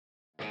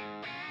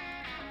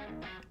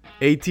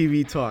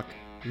ATV Talk,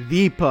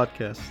 the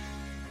podcast.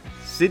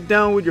 Sit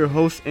down with your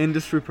host,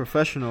 industry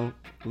professional,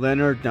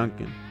 Leonard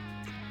Duncan,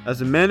 as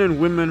the men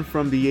and women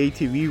from the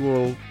ATV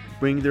world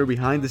bring their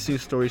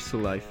behind-the-scenes stories to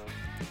life.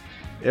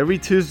 Every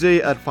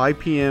Tuesday at 5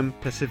 p.m.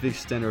 Pacific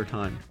Standard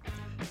Time.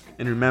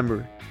 And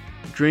remember,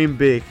 dream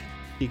big.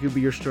 It could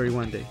be your story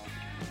one day.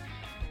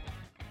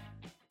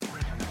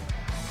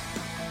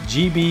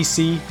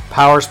 GBC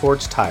Power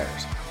Sports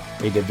Tires,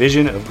 a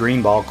division of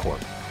Greenball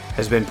Corp,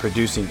 has been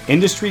producing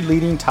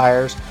industry-leading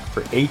tires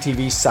for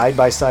ATV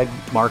side-by-side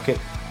market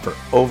for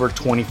over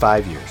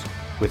 25 years,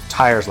 with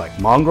tires like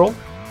Mongrel,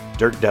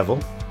 Dirt Devil,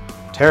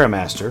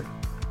 TerraMaster,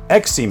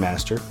 XC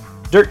Master,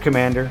 Dirt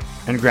Commander,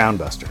 and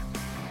Groundbuster.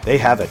 They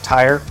have a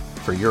tire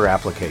for your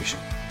application.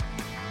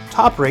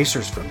 Top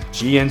racers from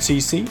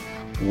GNCC,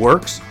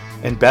 Works,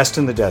 and Best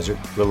in the Desert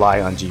rely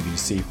on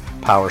GBC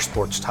Power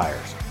Sports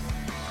tires.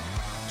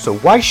 So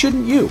why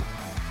shouldn't you?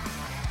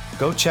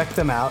 Go check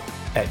them out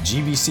at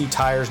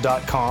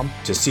gbctires.com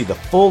to see the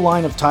full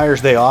line of tires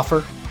they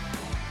offer.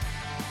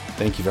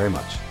 Thank you very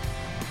much.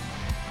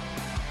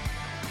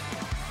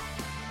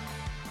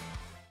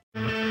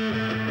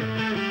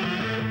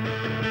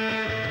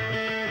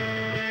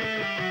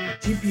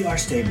 GPR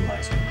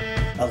Stabilizer,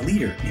 a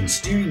leader in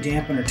steering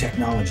dampener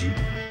technology,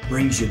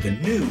 brings you the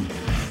new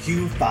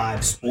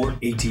Q5 Sport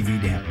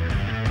ATV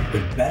dampener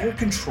with better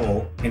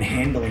control and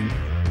handling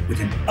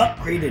with an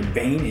upgraded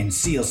vane and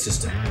seal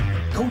system.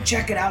 Go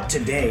check it out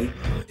today,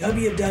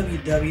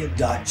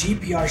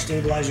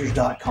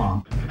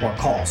 www.gprstabilizers.com, or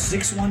call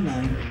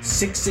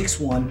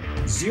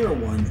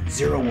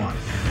 619-661-0101.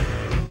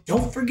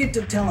 Don't forget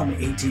to tell them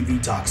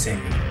ATV Talk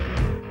sent you.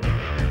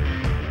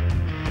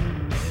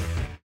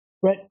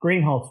 Brett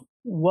Greenholz,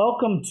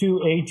 welcome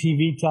to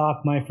ATV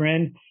Talk, my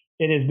friend.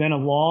 It has been a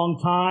long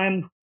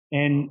time,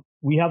 and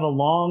we have a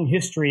long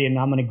history, and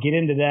I'm going to get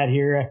into that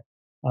here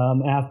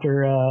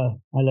after I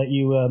let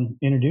you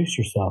introduce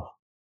yourself.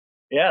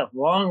 Yeah,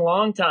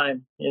 long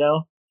time.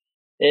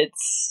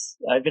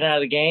 I've been out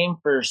of the game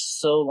for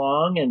so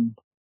long, and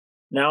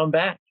now I'm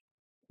back.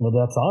 Well,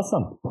 that's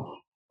awesome.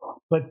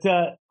 But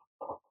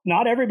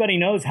not everybody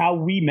knows how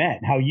we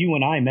met, how you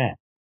and I met.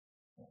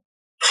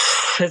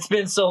 It's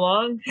been so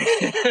long.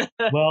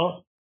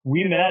 Well,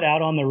 we met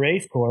out on the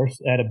race course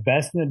at a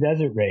Best in the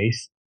Desert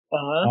race.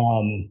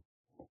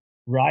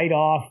 Right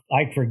off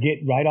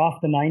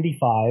the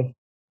 95.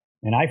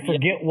 And I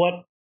forget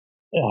what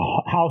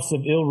house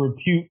of ill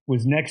repute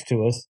was next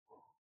to us,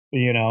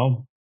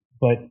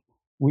 but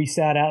we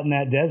sat out in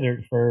that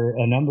desert for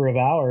a number of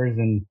hours.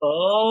 And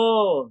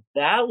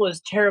that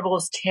was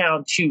Terrible's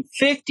Town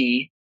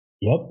 250.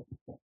 Yep.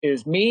 It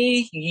was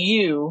me,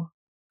 you.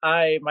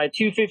 My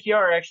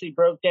 250R actually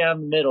broke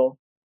down the middle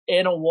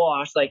in a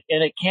wash, like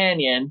in a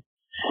canyon.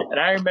 And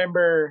I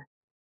remember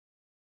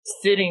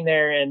sitting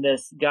there and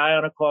this guy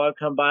on a quad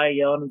come by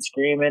yelling and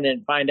screaming,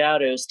 and find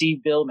out it was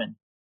Steve Billman.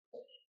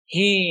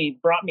 He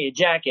brought me a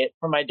jacket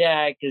for my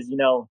dad because,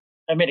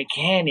 I'm in a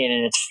canyon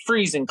and it's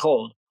freezing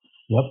cold.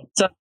 Yep.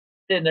 So I'm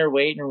sitting there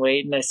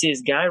waiting. I see this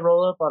guy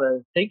roll up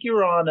I think you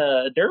were on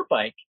a dirt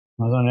bike.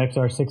 I was on an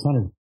XR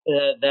 600.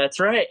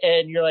 That's right.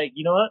 And you're like,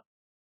 you know what?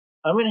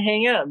 I'm going to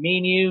hang out. Me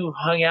and you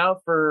hung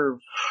out for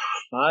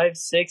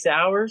 5-6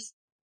 hours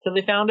till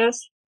they found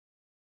us.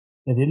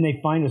 And didn't they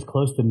find us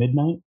close to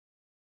midnight?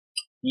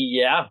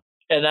 Yeah.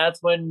 And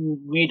that's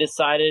when we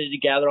decided to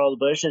gather all the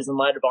bushes and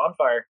light a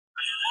bonfire.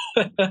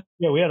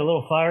 Yeah, we had a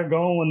little fire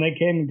going when they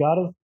came and got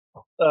us.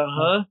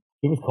 Uh-huh.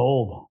 It was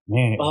cold.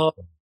 Man.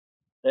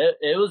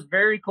 It was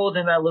very cold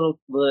in that little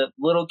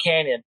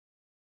canyon.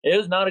 It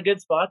was not a good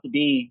spot to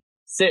be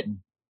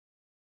sitting.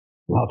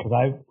 Well, because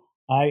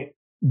I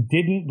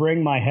didn't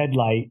bring my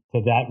headlight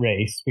to that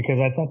race because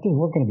I thought, dude,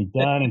 we're going to be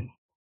done. And,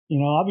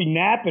 I'll be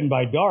napping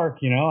by dark,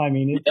 it's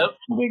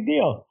a big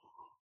deal.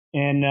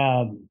 And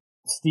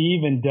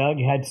Steve and Doug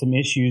had some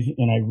issues,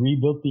 and I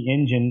rebuilt the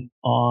engine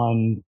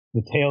on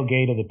the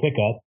tailgate of the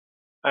pickup.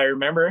 I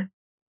remember.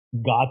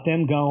 Got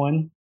them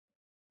going.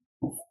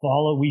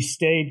 We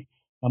stayed,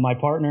 my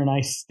partner and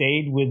I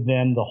stayed with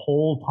them the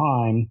whole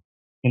time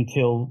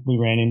until we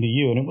ran into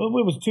you. And it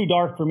was too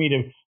dark for me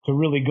to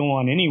really go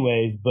on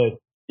anyways, but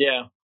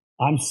yeah,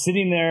 I'm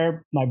sitting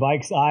there, my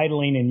bike's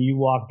idling, and you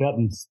walked up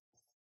and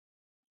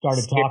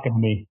started talking to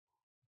me.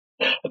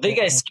 I think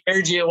I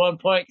scared you at one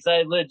point because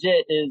I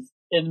legit is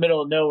in the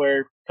middle of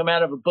nowhere, come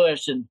out of a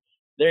bush, and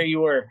there you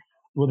were.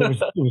 Well, it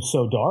was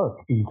so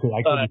dark, I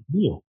couldn't see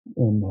you.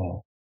 And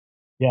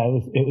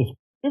it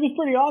was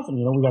pretty awesome.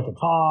 We got to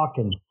talk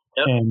and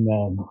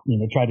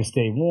try to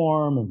stay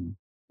warm, and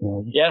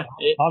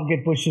I'll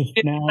get bushes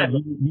now. I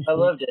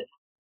loved it.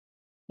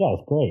 Yeah,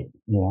 it's great.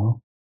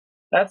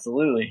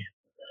 Absolutely.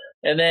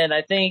 And then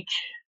I think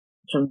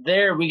from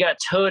there we got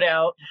towed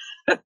out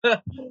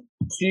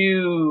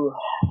to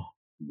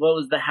what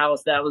was the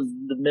house that was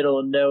in the middle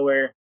of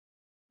nowhere.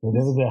 It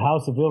was a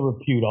house of ill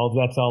repute.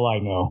 That's all I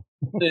know.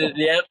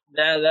 Yep,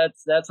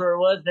 that's where it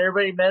was. And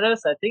everybody met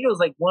us. I think it was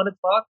like 1:00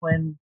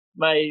 when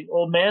my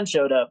old man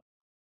showed up.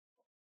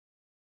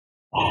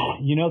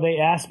 They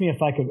asked me if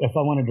I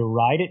wanted to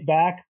ride it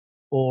back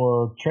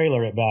or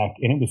trailer it back.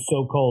 And it was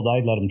so cold,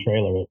 I'd let him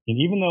trailer it. And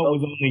even though it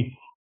was only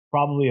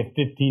probably a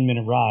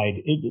 15-minute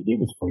ride, it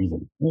was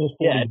freezing. It was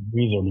 40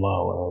 degrees or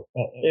lower.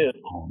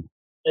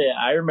 Yeah,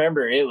 I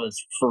remember it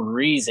was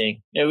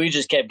freezing. And we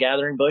just kept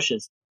gathering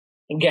bushes.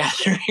 And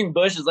gathering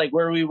bushes, like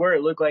where we were,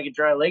 it looked like a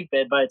dry lake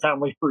bed by the time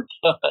we were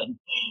done.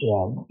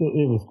 Yeah,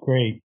 it was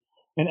great.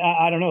 And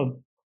I don't know,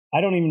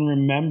 I don't even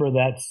remember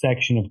that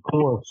section of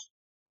course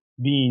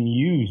being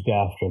used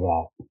after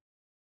that.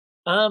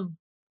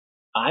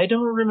 I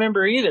don't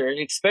remember either,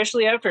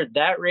 especially after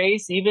that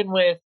race, even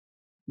with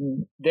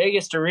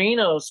Vegas to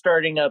Reno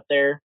starting up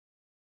there,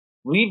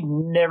 we've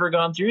never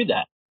gone through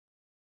that.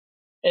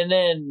 And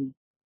then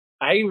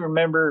I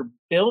remember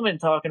Billman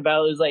talking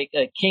about it was like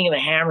a King of the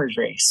Hammers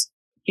race.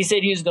 He said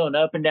he was going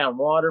up and down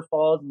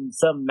waterfalls in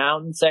some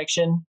mountain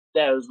section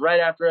that was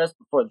right after us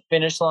before the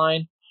finish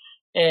line.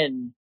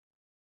 And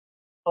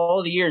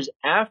all the years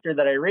after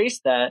that I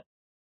raced that,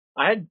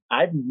 I've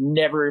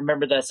never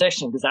remembered that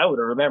section because I would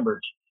have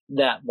remembered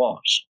that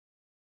wash.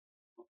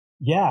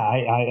 Yeah,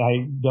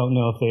 I don't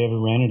know if they ever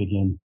ran it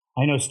again.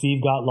 I know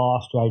Steve got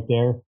lost right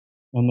there,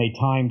 and they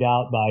timed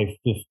out by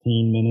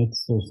 15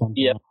 minutes or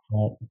something like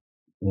that.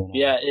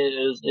 Yeah,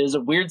 it was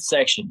a weird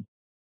section.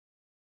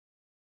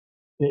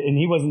 And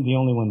he wasn't the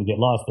only one to get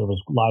lost. There was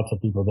lots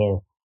of people there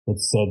that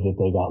said that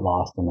they got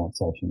lost in that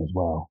section as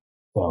well.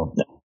 So,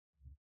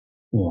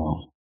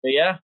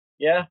 But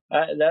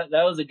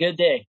that was a good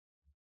day.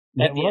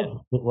 It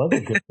was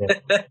a good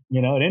day.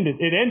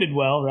 It ended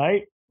well,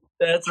 right?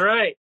 That's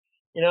right.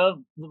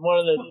 One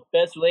of the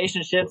best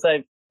relationships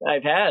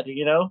I've had,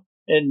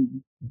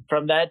 and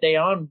from that day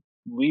on,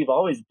 we've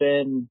always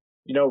been,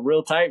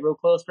 real tight, real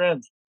close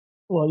friends.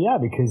 Well, yeah,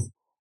 because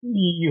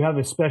you have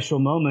a special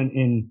moment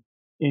in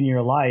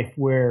your life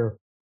where,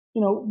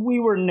 we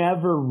were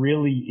never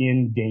really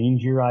in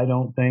danger, I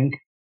don't think.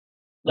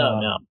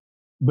 No.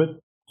 But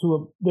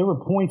there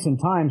were points and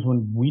times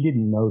when we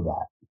didn't know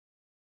that.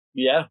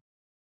 Yeah.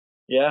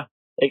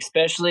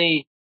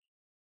 Especially,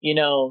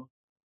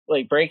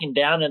 like breaking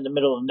down in the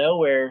middle of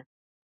nowhere,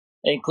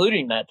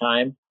 including that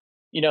time.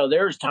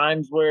 There was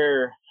times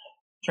where, I'm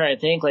trying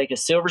to think, like a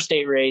Silver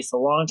State race a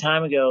long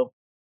time ago,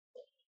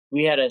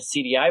 we had a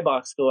CDI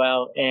box go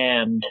out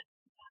and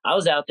I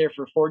was out there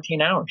for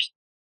 14 hours.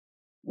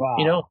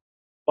 Wow.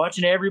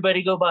 Watching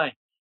everybody go by.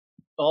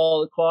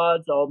 All the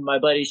quads, all my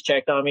buddies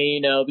checked on me,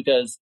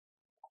 because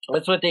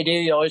that's what they do.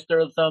 You always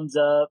throw the thumbs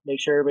up, make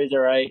sure everybody's all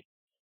right.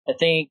 I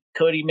think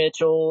Cody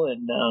Mitchell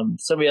and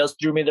somebody else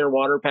drew me their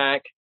water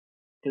pack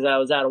because I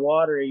was out of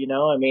water,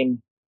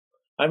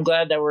 I'm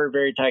glad that we're a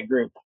very tight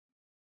group.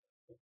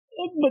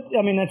 But,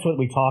 that's what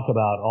we talk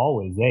about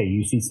always. Hey,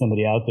 you see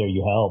somebody out there,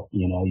 you help,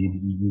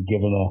 you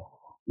give them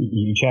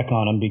you check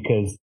on them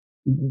because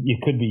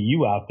it could be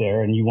you out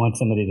there and you want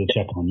somebody to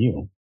check on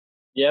you.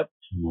 Yep.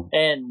 Mm-hmm.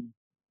 And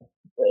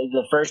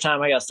the first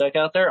time I got stuck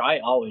out there, I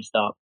always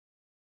stop.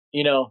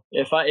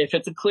 If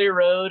it's a clear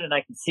road and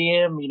I can see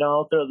him,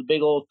 I'll throw the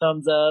big old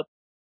thumbs up.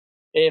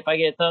 If I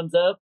get a thumbs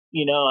up,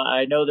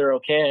 I know they're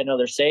okay. I know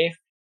they're safe.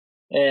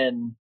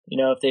 And,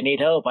 if they need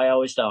help, I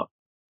always stop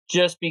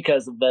just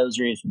because of those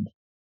reasons,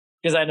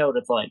 because I know what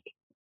it's like.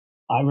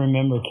 I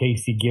remember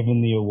Casey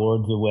giving the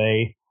awards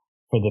away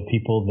for the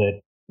people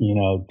that,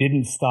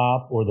 didn't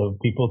stop or the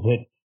people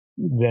that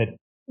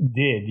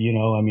did,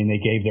 they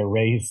gave their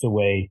race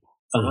away.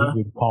 So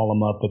he would call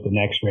them up at the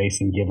next race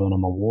and give them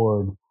an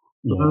award.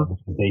 Because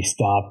they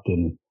stopped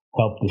and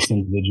helped this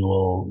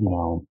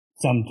individual,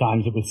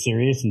 sometimes it was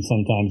serious and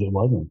sometimes it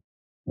wasn't.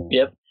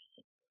 Yep.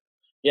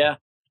 Yeah.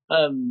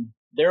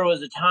 There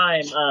was a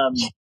time,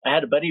 I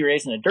had a buddy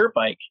racing a dirt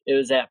bike. It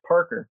was at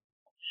Parker.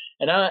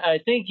 And I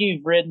think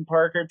you've ridden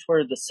Parker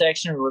toward the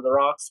section where the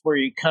rocks where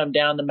you come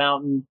down the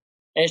mountain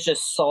and it's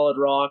just solid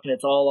rock and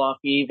it's all off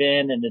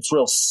even and it's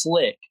real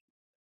slick.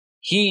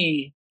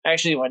 He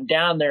actually went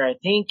down there. I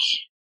think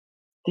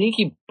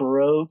he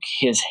broke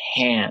his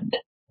hand.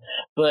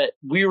 But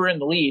we were in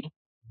the lead,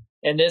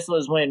 and this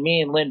was when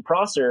me and Lynn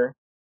Prosser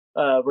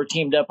were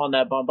teamed up on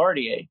that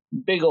Bombardier,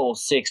 big old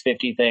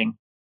 650 thing.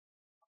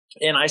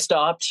 And I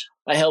stopped.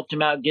 I helped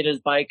him out, get his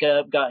bike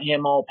up, got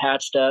him all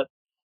patched up,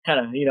 kind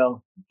of,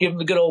 give him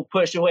the good old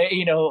push away,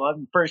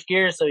 on first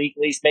gear so he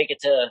can at least make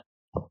it to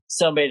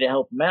somebody to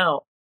help him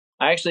out.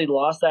 I actually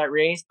lost that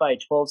race by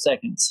 12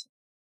 seconds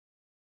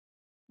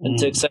and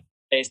took second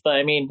place, but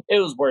it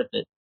was worth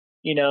it.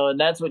 And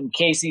that's when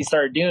Casey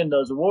started doing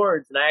those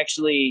awards. And I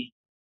actually,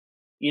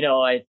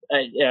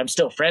 I'm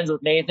still friends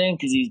with Nathan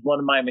because he's one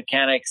of my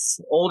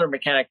older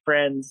mechanic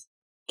friends'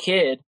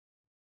 kid.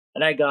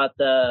 And I got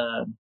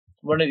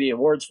one of the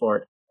awards for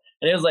it.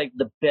 And it was like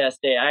the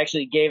best day. I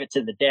actually gave it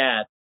to the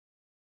dad,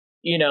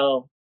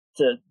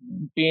 to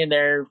being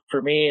there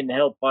for me and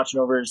help watching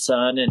over his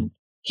son. And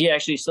he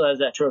actually still has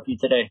that trophy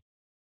today.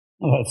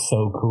 Oh, that's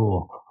so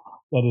cool.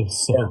 That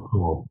is so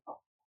cool.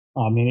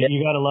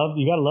 You gotta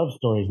love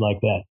stories like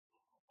that.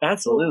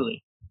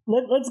 Absolutely.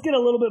 Let's get a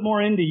little bit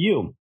more into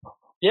you.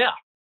 Yeah.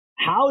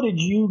 How did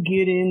you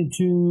get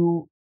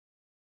into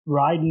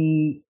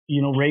riding,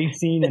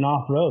 racing and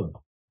off road?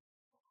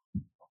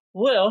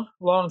 Well,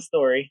 long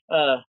story.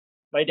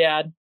 My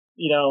dad,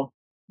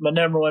 my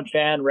number one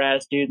fan,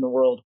 raddest dude in the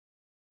world.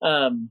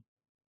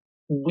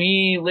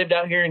 We lived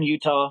out here in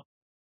Utah,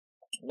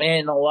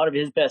 and a lot of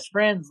his best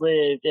friends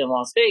lived in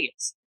Las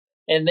Vegas.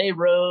 And they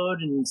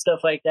rode and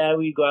stuff like that.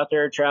 We'd go out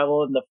there and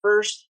travel. And the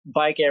first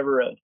bike I ever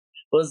rode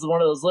was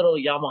one of those little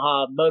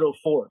Yamaha Moto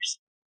 4s,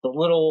 the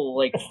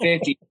little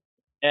 50.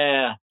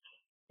 Yeah.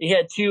 He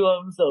had two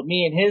of them. So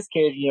me and his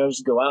kid,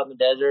 just go out in the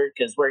desert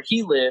because where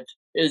he lived,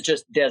 it was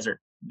just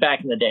desert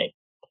back in the day.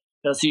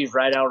 So he'd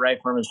ride out right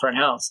from his front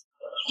house.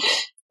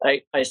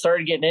 I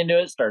started getting into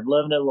it, started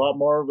loving it a lot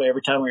more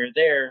every time we were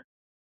there.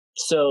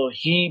 So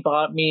he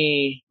bought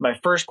me, my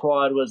first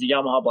quad was a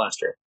Yamaha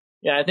Blaster.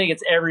 Yeah, I think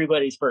it's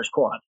everybody's first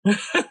quad.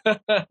 So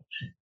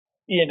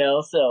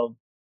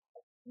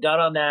got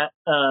on that.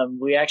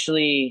 We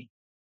actually,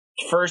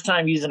 first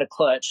time using a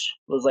clutch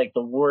was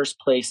the worst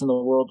place in the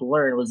world to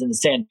learn was in the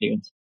sand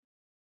dunes.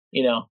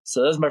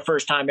 So that was my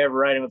first time ever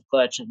riding with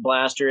clutch and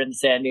blaster in the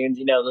sand dunes.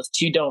 Those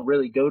two don't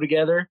really go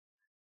together,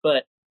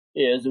 but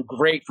it was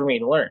great for me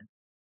to learn.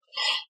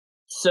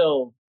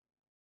 So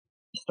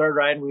started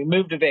riding. We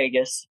moved to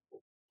Vegas,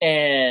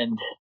 and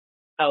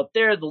out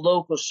there, the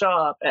local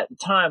shop at the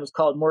time was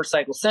called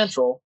Motorcycle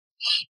Central,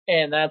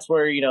 and that's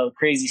where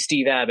crazy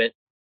Steve Abbott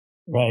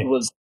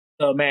was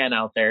the man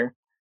out there.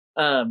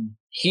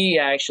 He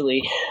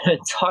actually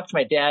talked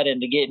my dad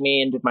into getting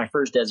me into my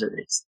first desert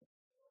race.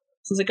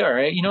 So I was like, all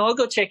right, I'll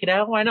go check it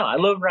out. Why not? I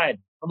love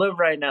riding. I love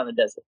riding out in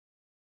the desert.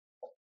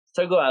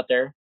 So I go out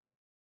there,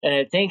 and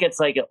I think it's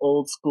an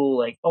old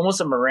school,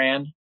 almost a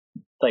Moran,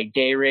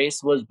 day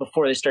race. Was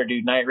before they started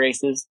doing night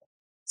races.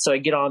 So I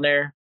get on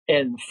there,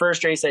 and the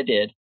first race I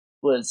did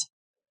was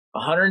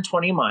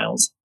 120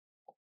 miles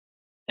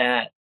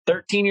at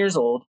 13 years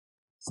old,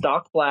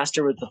 stock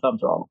blaster with the thumb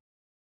throttle.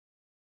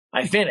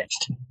 I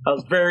finished. I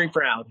was very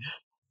proud.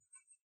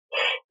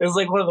 It was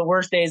one of the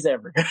worst days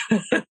ever.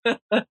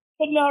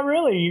 But not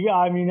really.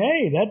 I mean,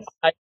 hey,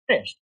 I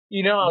finished.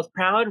 I was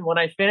proud. And when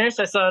I finished,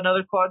 I saw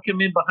another quad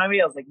come in behind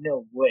me. I was like,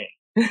 no way.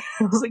 I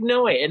was like,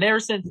 no way. And ever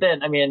since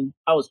then, I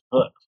was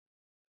hooked.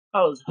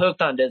 I was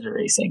hooked on desert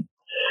racing.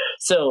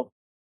 So,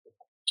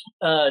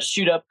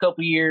 shoot up a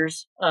couple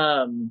years.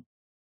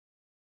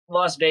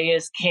 Las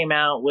Vegas came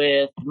out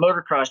with a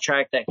motocross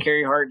track that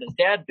Kerry Hart and his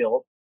dad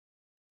built.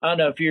 I don't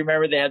know if you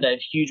remember, they had that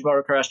huge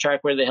motocross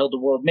track where they held the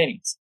World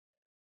Minis,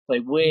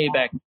 way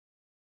back.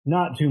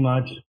 Not too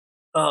much.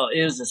 Oh,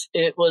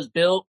 it was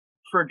built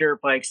for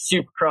dirt bikes,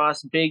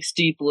 supercross, big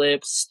steep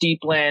lips, steep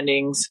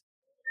landings.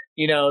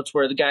 It's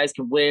where the guys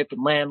can whip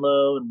and land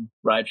low and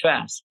ride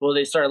fast. Well,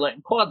 they started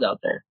letting quads out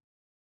there.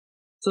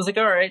 So I was like,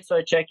 all right. So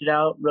I checked it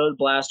out, rode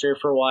Blaster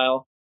for a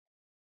while.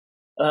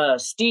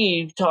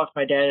 Steve talked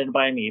my dad into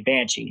buying me a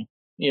Banshee.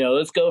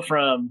 Let's go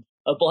from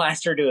a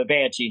Blaster to a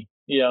Banshee.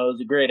 It was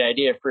a great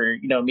idea for,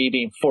 me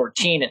being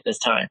 14 at this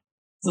time.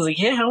 So I was like,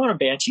 yeah, I want a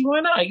Banshee. Why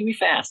not? I can be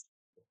fast.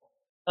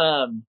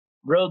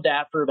 Rode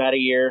that for about a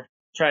year,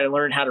 trying to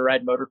learn how to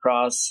ride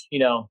motocross,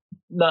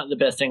 not the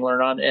best thing to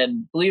learn on.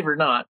 And believe it or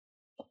not,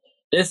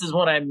 this is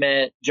when I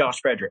met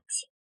Josh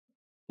Fredericks.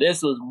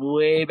 This was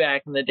way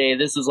back in the day.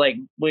 This was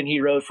when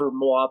he rode for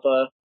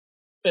Moapa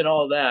and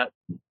all that.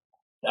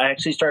 I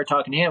actually started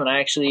talking to him, and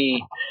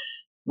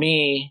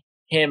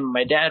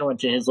my dad went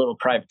to his little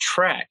private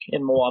track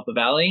in Moapa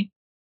Valley,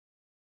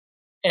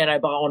 and I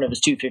bought one of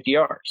his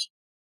 250Rs.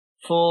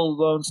 Full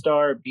Lone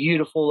Star,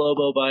 beautiful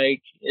Lobo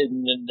bike,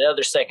 and then the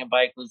other second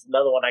bike was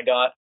another one I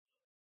got.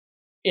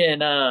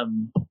 And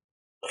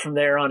from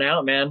there on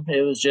out, man,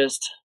 it was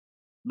just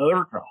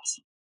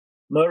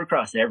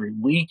motocross every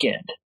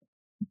weekend,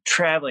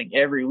 traveling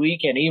every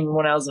weekend. Even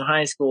when I was in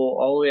high school,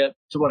 all the way up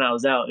to when I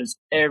was out, it was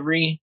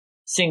every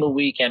single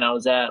weekend I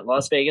was at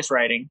Las Vegas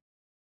riding.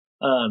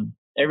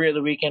 Every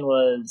other weekend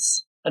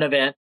was an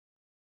event,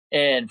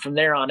 and from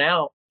there on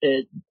out,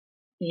 it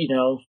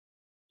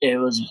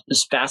was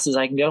as fast as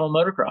I can go on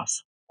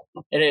motocross.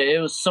 And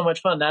it was so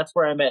much fun. That's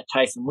where I met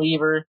Tyson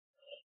Lever.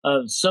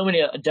 So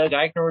many, Doug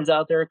Eichner was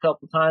out there a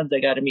couple times. I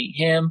got to meet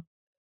him,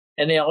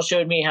 and they all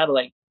showed me how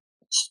to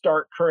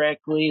start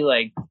correctly.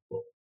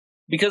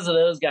 Because of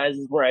those guys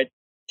is where I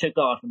took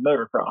off in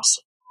motocross.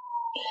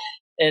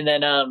 And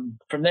then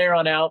from there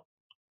on out,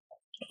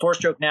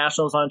 4-stroke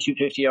nationals on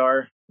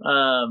 250R.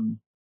 That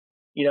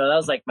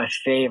was my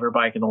favorite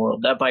bike in the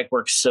world. That bike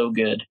works so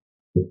good.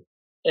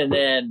 And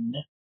then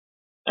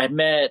I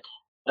met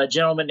a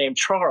gentleman named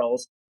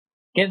Charles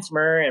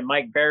Ginsmer and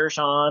Mike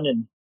Barishon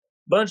and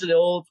a bunch of the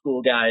old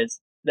school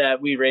guys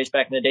that we raced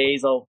back in the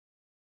days. Oh,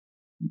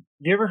 have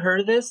you ever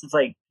heard of this? It's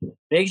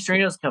Vegas to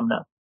Reno's coming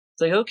up.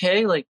 It's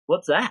okay,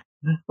 what's that?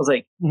 I was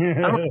like, I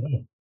don't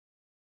know.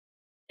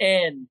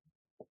 And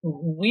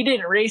we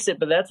didn't race it,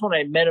 but that's when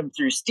I met him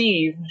through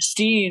Steve.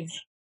 Steve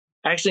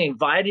actually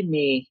invited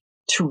me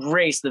to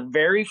race the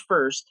very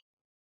first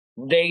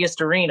Vegas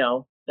to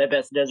Reno that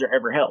Best Desert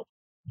ever held.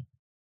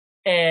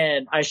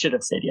 And I should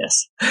have said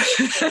yes.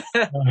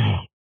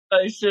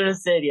 I should have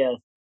said yes.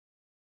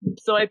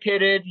 so I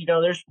pitted,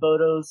 there's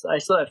photos. I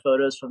still have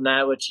photos from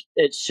that, which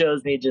it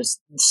shows me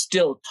just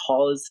still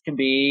tall as can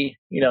be,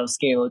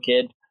 skinny little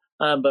kid.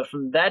 But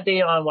from that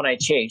day on, when I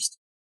chased,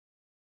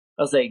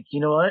 I was like, you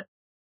know what?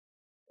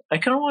 I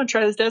kind of want to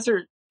try this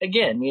desert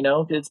again.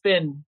 It's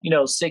been,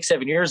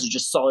 6-7 years of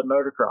just solid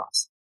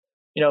motocross,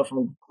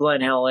 from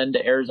Glen Helen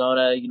to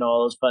Arizona,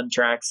 all those fun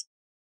tracks.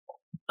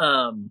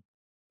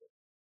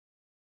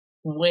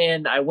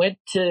 When I went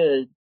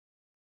to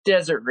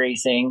desert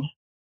racing,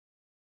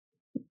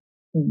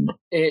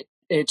 it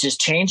just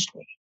changed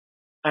me.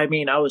 I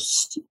mean,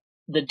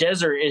 the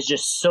desert is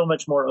just so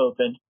much more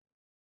open,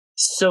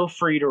 so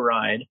free to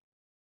ride.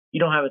 You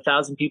don't have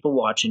 1,000 people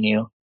watching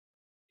you,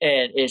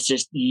 and it's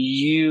just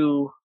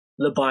you,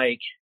 the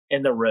bike,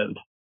 and the road.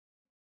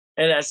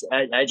 And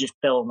I just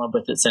fell in love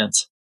with it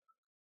since.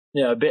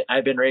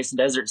 I've been racing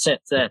desert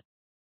since then,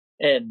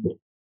 and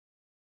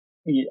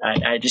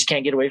I just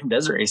can't get away from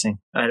desert racing.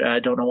 I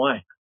don't know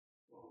why.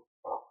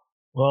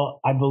 Well,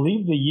 I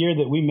believe the year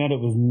that we met,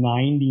 it was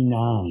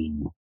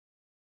 99.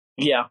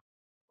 Yeah.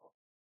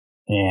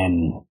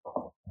 And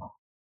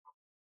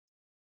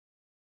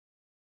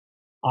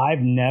I've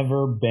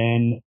never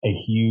been a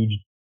huge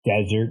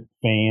desert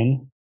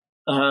fan.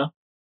 Uh-huh.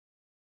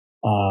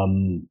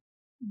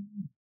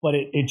 But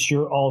it's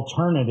your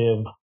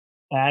alternative.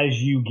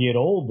 As you get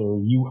older,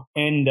 you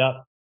end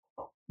up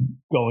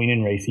going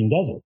and racing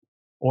desert.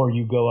 Or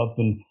you go up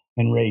and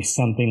race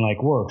something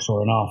like Works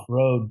or an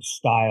off-road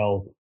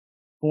style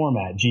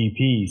format,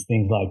 GPs,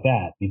 things like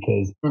that,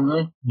 because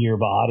your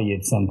body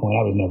at some point,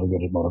 I was never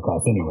good at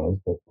motocross anyways,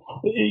 but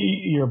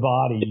your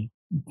body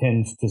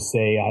tends to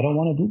say, I don't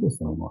want to do this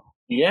anymore.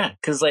 Yeah,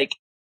 because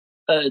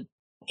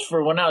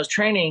for when I was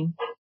training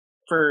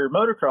for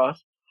motocross,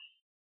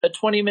 a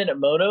 20-minute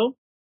moto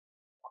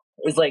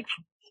was like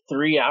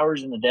 3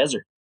 hours in the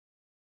desert.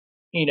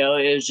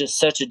 It was just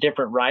such a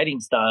different riding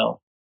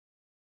style,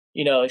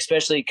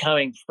 especially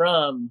coming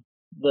from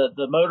the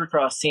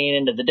motocross scene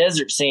into the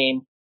desert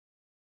scene.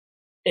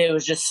 It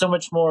was just so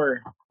much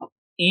more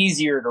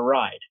easier to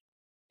ride.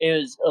 It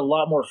was a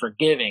lot more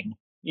forgiving,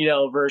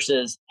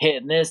 versus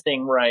hitting this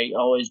thing right,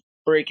 always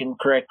braking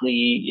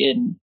correctly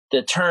in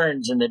the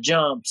turns and the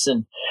jumps.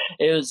 And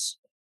it was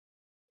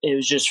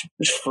just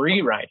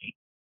free riding.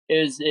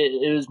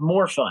 It was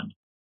more fun.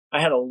 I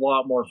had a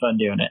lot more fun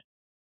doing it.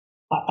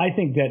 I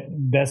think that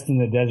Best in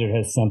the Desert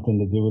has something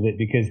to do with it,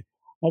 because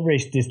I've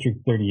raced District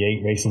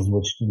 38 races,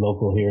 which is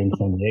local here in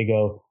San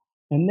Diego,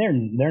 and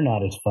they're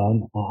not as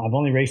fun. I've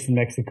only raced in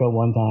Mexico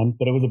one time,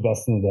 but it was a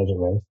Best in the Desert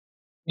race.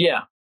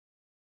 Yeah.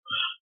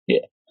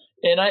 Yeah.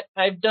 And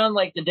I've done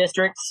like the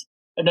districts.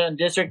 I've done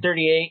District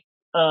 38.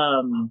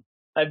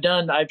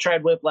 I've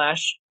tried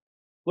Whiplash.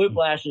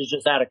 Whiplash is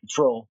just out of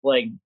control.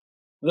 Like,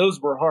 those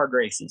were hard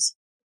races.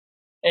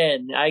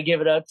 And I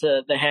give it up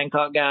to the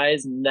Hancock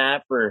guys and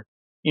that for,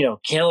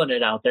 killing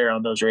it out there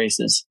on those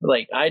races.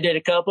 Like, I did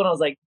a couple and I was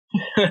like,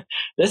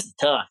 this is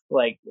tough.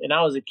 Like, and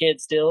I was a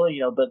kid still,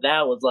 but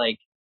that was like,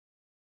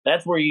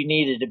 that's where you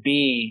needed to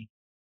be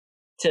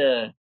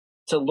to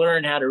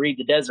learn how to read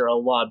the desert a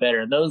lot better.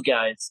 And those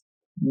guys,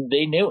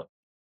 they knew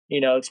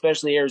it,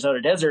 especially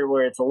Arizona desert,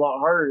 where it's a lot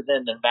harder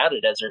than the Nevada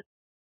desert,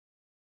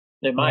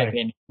 in my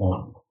opinion.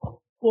 Well,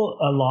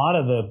 a lot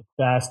of the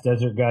fast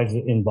desert guys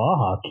in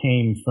Baja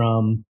came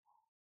from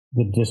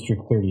the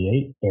District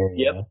 38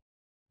 area.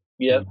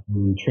 Yep.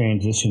 And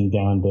transitioned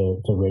down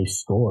to race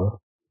score.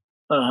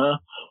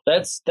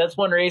 That's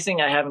one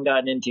racing I haven't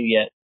gotten into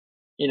yet.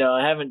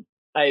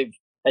 I've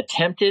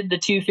attempted the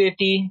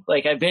 250.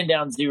 Like, I've been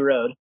down Zoo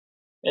Road,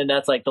 and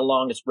that's like the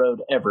longest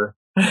road ever.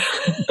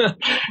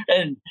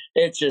 And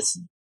it's just,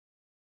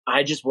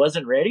 I just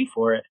wasn't ready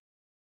for it.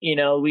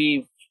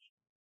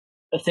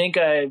 I think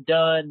I've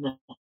done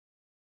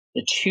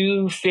the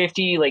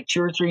 250 like 2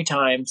 or 3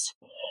 times.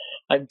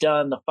 I've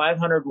done the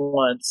 500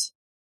 once.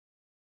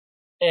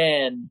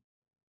 And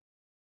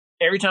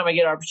every time I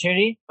get an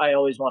opportunity, I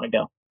always want to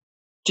go.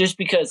 Just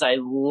because I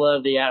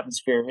love the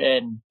atmosphere.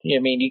 And,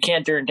 you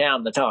can't turn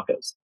down the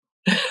tacos.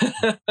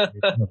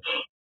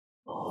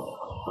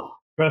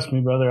 Trust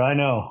me, brother. I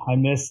know. I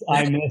miss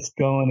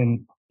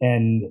going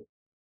and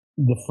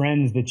the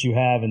friends that you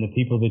have and the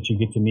people that you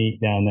get to meet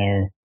down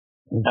there.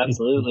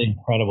 Absolutely. It's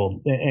incredible.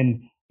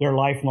 And they're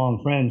lifelong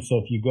friends. So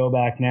if you go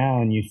back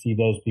now and you see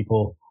those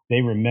people,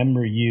 they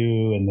remember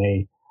you, and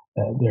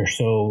they're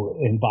so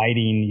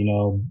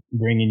inviting,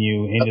 bringing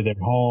you into their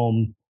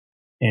home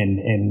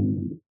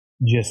and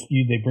just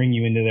they bring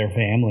you into their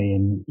family,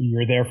 and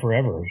you're there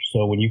forever.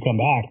 So when you come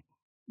back,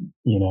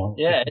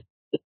 yeah,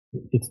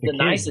 it's the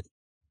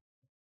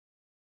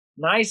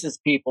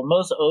nicest people,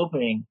 most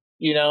opening,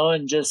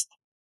 and just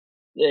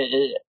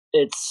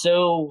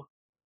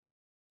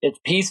it's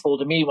peaceful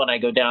to me when I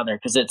go down there,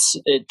 because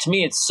to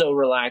me it's so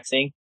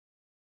relaxing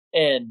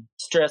and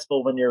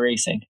stressful when you're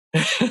racing.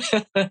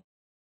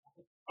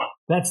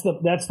 That's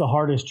the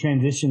hardest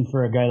transition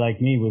for a guy like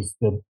me, was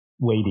the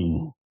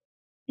waiting.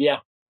 Yeah,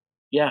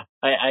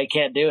 I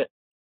can't do it.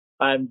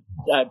 I'm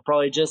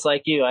probably just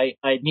like you. I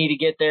need to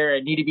get there. I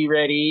need to be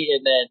ready,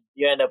 and then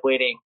you end up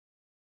waiting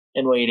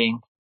and waiting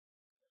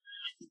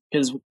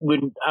because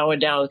when I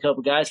went down with a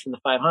couple guys from the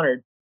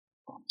 500,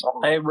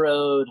 I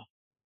rode.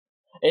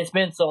 It's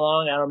been so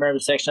long, I don't remember the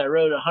section. I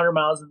rode 100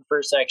 miles in the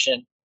first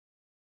section,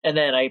 and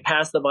then I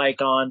passed the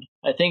bike on.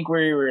 I think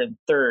we were in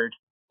third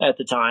at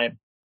the time,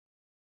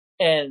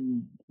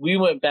 and we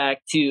went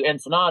back to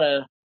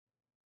Ensenada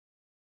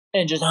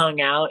and just hung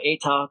out,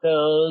 ate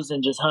tacos,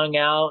 and just hung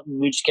out,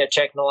 and we just kept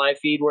checking the live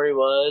feed where he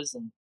was,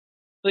 and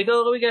like,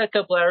 oh, we got a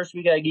couple hours,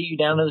 we got to get you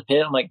down to the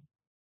pit. I'm like,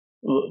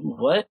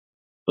 what?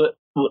 But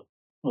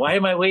why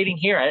am I waiting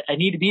here? I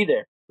need to be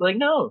there. They're like,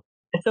 no,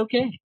 it's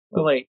okay.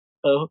 I'm like,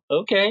 oh,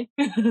 okay.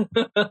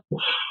 Yeah,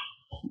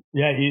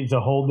 it's a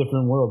whole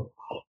different world.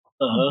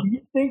 Do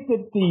you think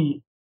that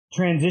the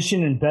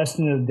transition in Best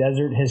in the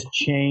Desert has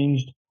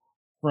changed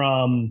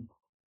from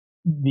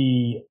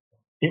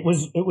it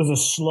was a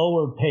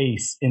slower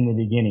pace in the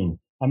beginning?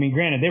 I mean,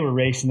 granted, they were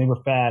racing, they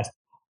were fast,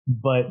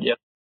 but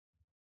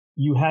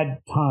you had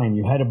time,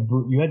 you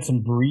had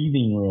some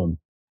breathing room.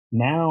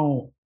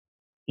 Now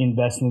in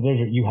Best in the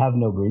Desert, you have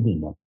no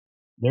breathing room.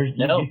 You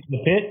get to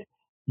the pit,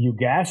 you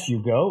gas,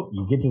 you go.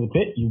 You get to the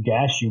pit, you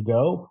gas, you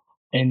go,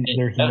 and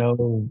there's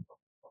no.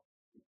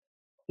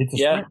 It's a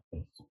sprint.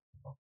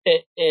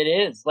 It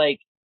is like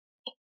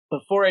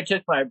before I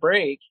took my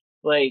break.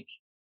 Like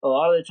a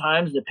lot of the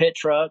times, the pit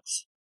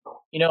trucks,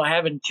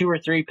 having 2 or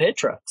 3 pit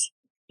trucks.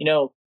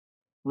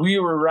 We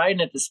were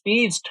riding at the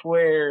speeds to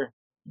where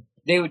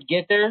they would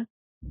get there,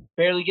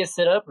 barely get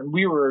set up, and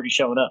we were already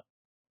showing up.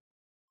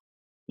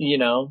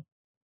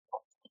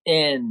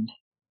 And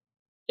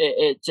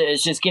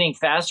it's just getting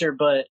faster.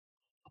 But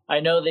I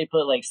know they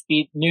put like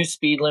new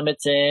speed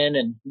limits in,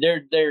 and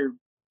they're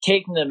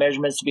taking the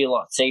measurements to be a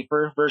lot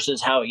safer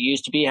versus how it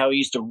used to be. How we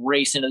used to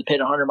race into the pit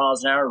 100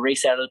 miles an hour,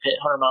 race out of the pit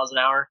 100 miles an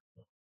hour.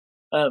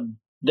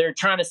 They're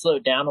trying to slow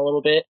it down a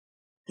little bit,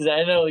 because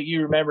I know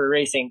you remember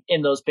racing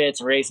in those pits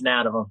and racing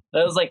out of them.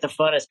 That was like the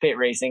funnest pit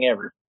racing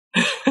ever.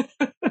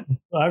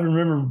 I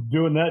remember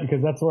doing that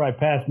because that's where I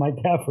passed Mike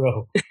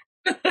Caffro.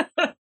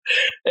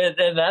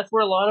 and that's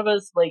where a lot of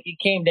us, like, it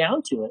came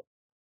down to it,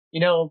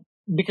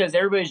 because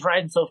everybody's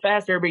riding so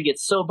fast, everybody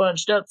gets so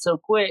bunched up so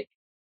quick.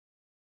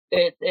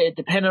 It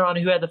depended on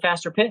who had the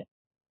faster pit.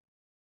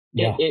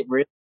 Yeah. It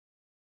really,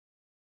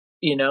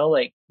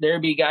 like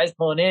there'd be guys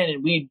pulling in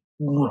and we'd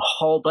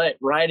haul butt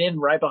right in,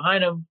 right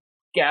behind them,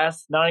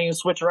 gas, not even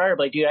switch a rider.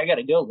 Like, dude, I got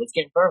to go. Let's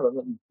get in front of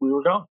them. And we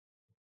were gone.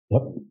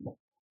 Yep.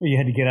 You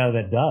had to get out of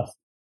that dust.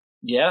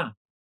 Yeah.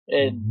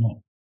 And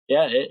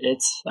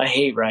it's, I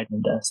hate riding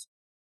in dust,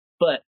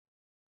 but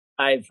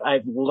I've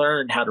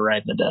learned how to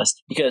ride in the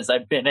dust because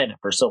I've been in it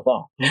for so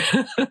long.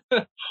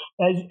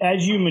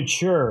 As you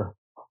mature,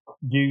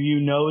 do you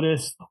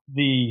notice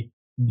the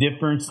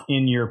difference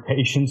in your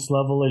patience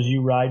level as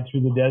you ride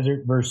through the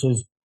desert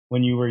versus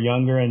when you were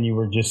younger and you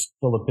were just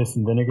full of piss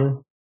and vinegar?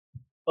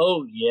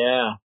 Oh,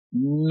 yeah.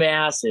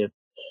 Massive.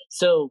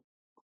 So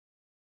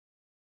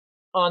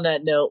on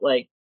that note,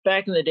 like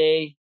back in the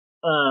day,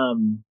 I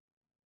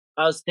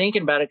was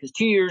thinking about it because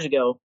 2 years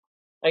ago,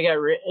 I got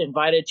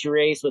invited to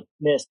race with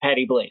Miss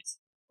Patty Blaze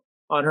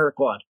on her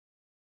quad.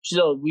 She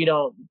said, we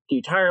don't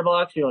do tire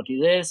blocks. We don't do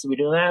this. We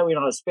do that. We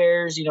don't have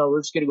spares. We're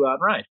just going to go out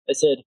and ride. I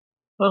said,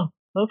 oh,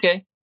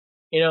 okay.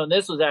 And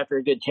this was after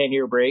a good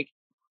 10-year break.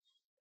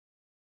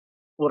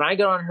 When I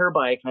got on her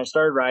bike and I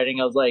started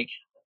riding, I was like,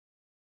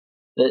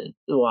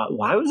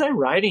 why was I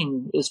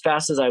riding as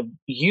fast as I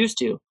used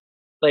to?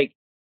 Like,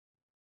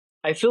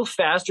 I feel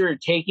faster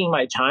taking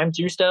my time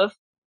through stuff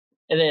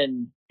and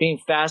then being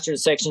faster in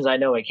sections I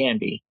know I can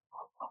be.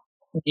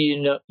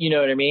 You know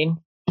what I mean?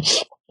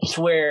 It's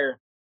where,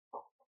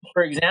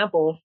 for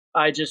example,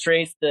 I just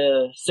raced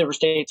the Silver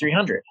State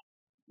 300.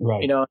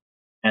 Right.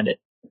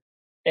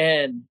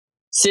 And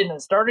sitting in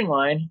the starting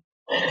line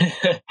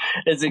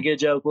is a good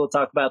joke. We'll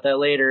talk about that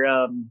later.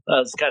 I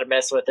was kind of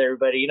messing with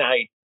everybody. You know how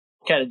you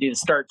kind of do the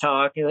start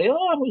talk. You're like,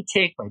 oh, I'm going to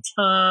take my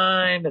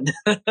time.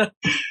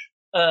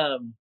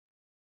 And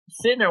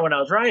sitting there when I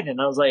was riding,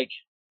 I was like,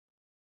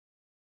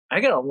 I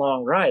got a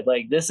long ride.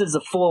 Like, this is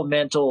a full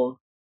mental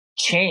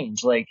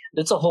change. Like,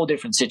 it's a whole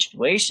different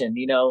situation.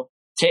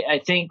 I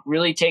think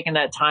really taking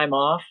that time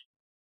off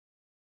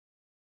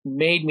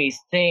made me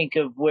think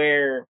of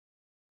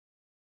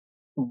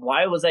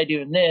why was I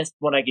doing this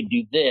when I could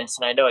do this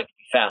and I know I could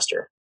be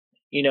faster?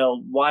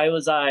 Why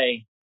was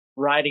I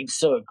riding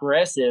so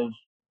aggressive?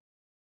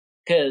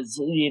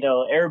 Because,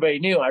 everybody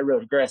knew I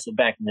rode aggressive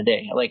back in the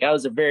day. Like, I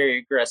was a very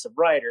aggressive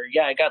rider.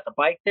 Yeah, I got the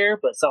bike there,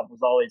 but something was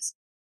always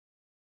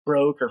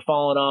broke or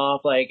falling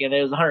off. And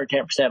it was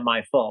 110%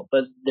 my fault.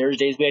 But there's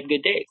days we had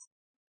good days.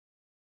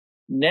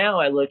 Now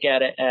I look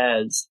at it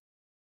as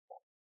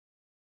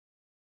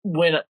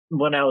when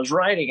I was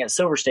riding at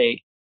Silver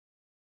State,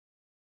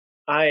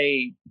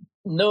 I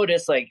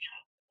noticed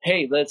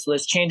hey,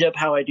 let's change up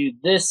how I do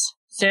this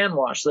sand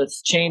wash.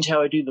 Let's change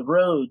how I do the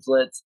roads.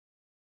 Let's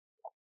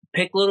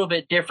pick a little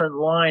bit different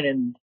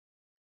line.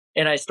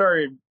 And I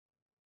started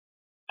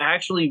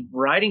actually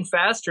riding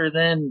faster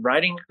than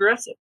riding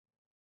aggressive.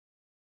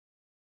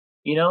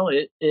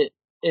 It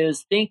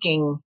was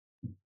thinking,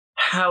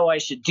 how I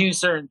should do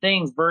certain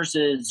things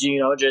versus,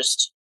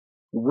 just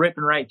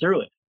ripping right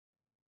through it.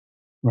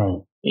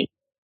 Right.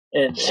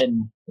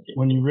 And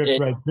when you rip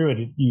right through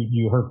it,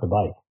 you hurt the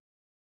bike.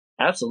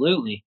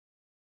 Absolutely.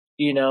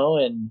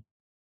 And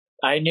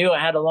I knew I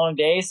had a long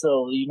day.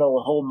 So, the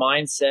whole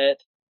mindset,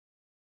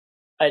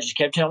 I just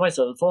kept telling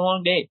myself, it's a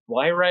long day.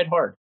 Why ride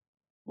hard?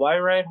 Why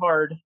ride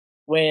hard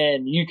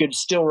when you could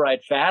still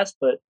ride fast,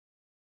 but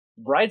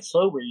ride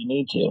slow where you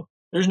need to?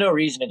 There's no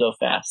reason to go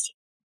fast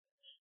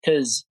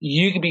because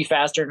you could be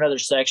faster in other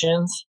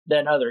sections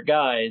than other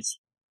guys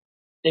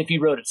if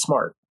you rode it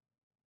smart.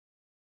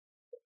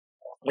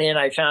 And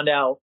I found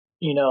out,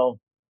 the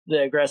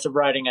aggressive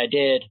riding I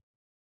did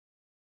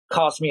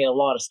cost me a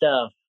lot of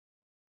stuff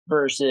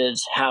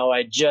versus how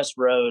I just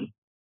rode,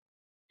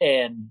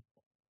 and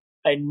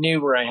I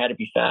knew where I had to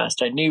be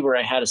fast. I knew where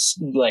I had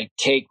to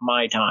take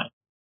my time.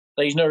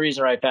 There's no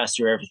reason to ride fast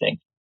through everything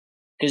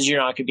because you're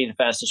not going to be the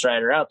fastest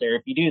rider out there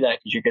if you do that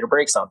because you're going to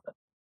break something.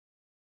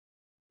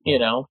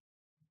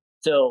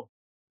 So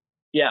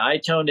yeah, I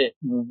toned it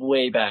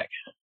way back.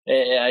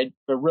 I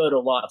rode a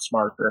lot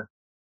smarter.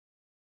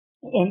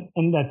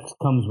 And that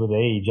comes with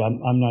age.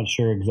 I'm not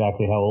sure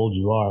exactly how old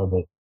you are,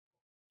 but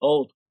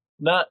old,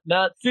 not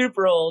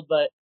super old,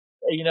 but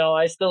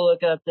I still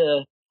look up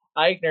to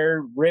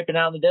Eichner ripping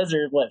out in the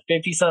desert.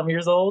 50 something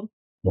years old?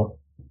 Yep.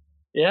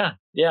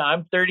 Yeah.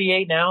 I'm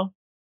 38 now.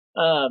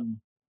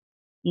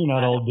 You're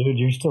not old, dude.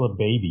 You're still a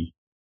baby.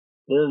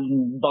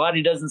 The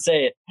body doesn't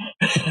say it.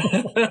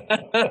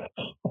 I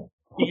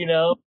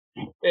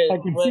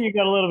can see you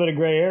got a little bit of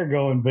gray hair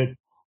going, but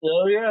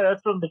oh yeah,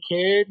 that's from the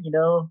kid.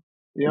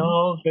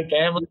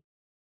 Family.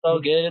 Oh,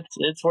 good.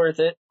 It's worth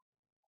it.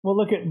 Well,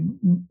 look at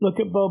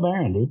Bo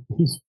Baron, dude.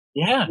 He's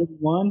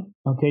 41.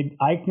 Okay,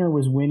 Eichner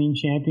was winning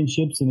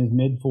championships in his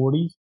mid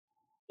 40s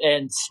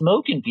and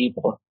smoking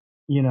people.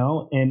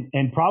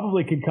 And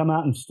probably could come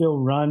out and still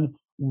run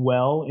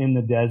well in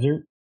the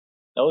desert.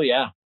 Oh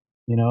yeah.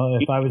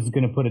 If I was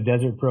going to put a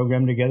desert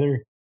program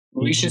together,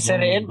 we should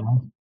send it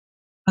in.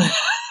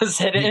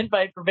 Send an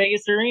invite for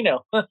Vegas to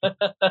Reno. Hey,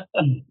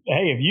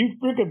 if you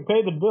freaking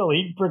pay the bill,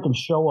 he'd freaking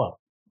show up.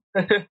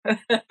 That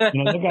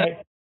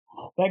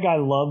guy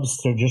loves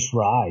to just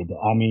ride.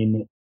 I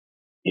mean,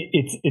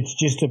 it's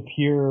just a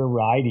pure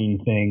riding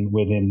thing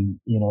with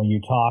him.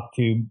 You talk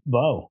to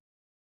Bo.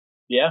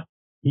 Yeah.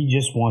 He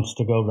just wants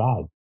to go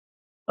ride.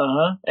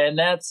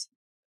 And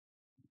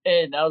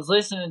I was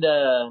listening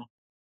to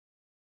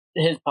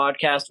his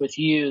podcast with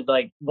you,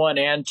 1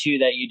 and 2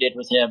 that you did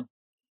with him.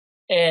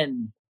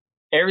 And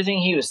everything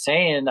he was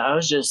saying, I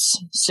was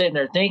just sitting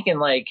there thinking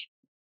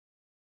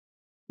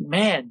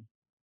man,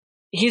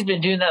 he's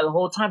been doing that the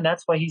whole time.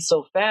 That's why he's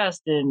so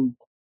fast. And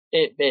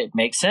it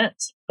makes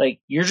sense.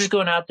 You're just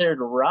going out there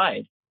to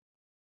ride,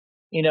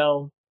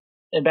 and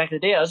back in the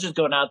day, I was just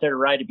going out there to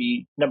ride to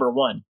be number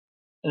one.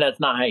 And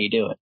that's not how you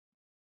do it.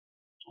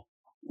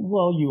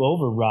 Well, you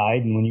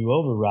override. And when you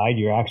override,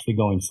 you're actually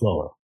going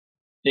slower.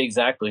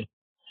 Exactly.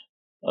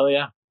 Oh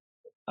yeah.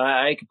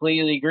 I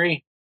completely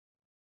agree.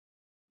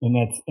 And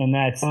that's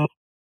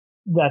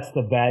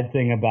the bad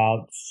thing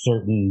about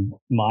certain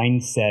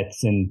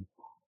mindsets. And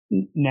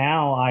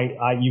now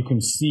you can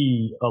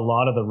see a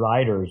lot of the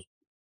riders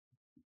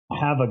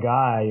have a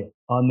guy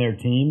on their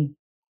team,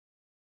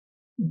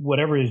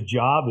 whatever his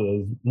job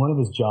is. One of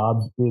his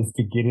jobs is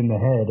to get in the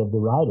head of the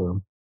rider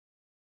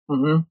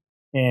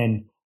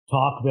and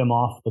talk them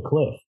off the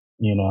cliff,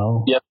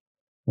 Yep.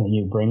 And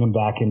you bring them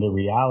back into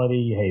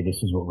reality. Hey,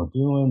 this is what we're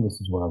doing. This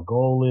is what our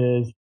goal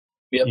is.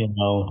 Yep.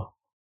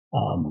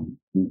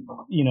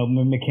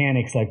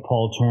 Mechanics like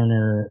Paul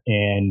Turner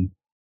and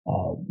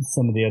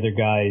some of the other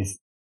guys.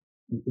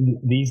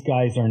 These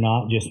guys are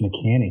not just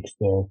mechanics.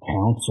 They're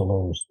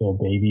counselors. They're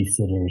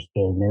babysitters.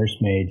 They're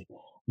nursemaids.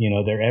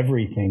 They're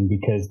everything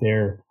because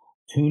they're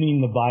tuning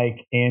the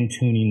bike and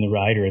tuning the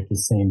rider at the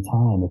same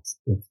time. It's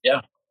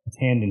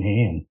hand in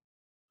hand.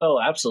 Oh,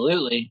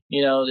 absolutely.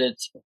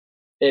 It's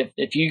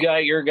if you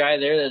got your guy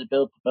there that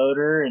built the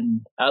motor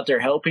and out there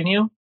helping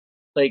you,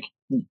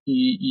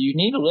 you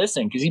need to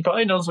listen because he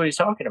probably knows what he's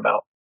talking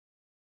about.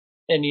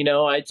 And,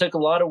 I took a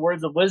lot of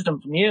words of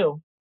wisdom from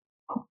you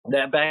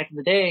that back in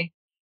the day,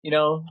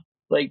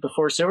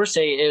 before Silver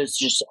State, it was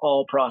just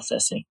all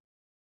processing.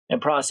 And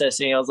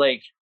processing, I was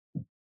like,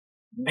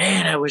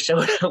 man, I wish I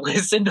would have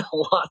listened a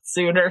lot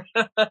sooner.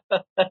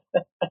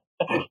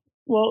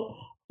 Well,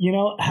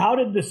 how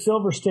did the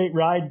Silver State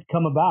ride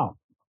come about?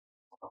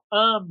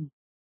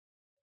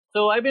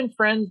 So I've been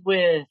friends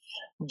with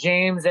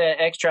James at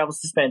X Travel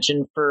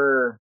Suspension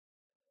for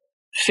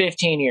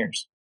 15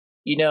 years.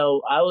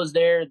 I was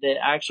there the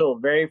actual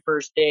very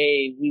first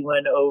day we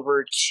went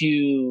over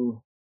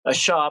to a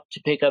shop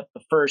to pick up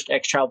the first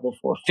X Travel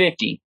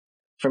 450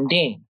 from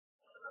Dean.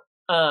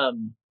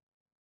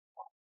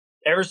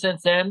 Ever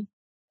since then,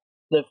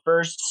 the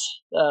first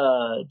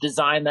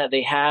design that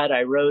they had,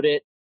 I rode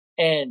it,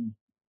 and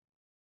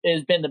it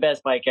has been the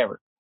best bike ever.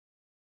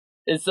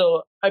 And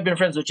so I've been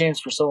friends with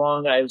James for so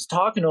long. I was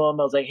talking to him.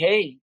 I was like,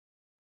 hey,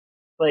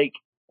 I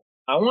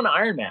want an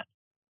Ironman.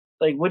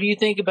 Like, what do you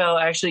think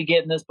about actually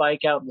getting this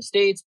bike out in the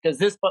States? Because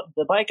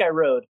the bike I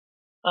rode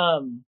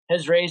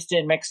has raced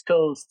in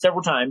Mexico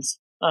several times.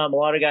 A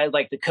lot of guys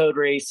like the code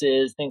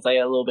races, things like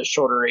that, a little bit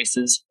shorter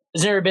races.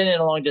 Has never been in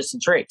a long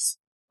distance race,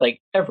 like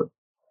ever.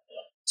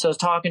 So I was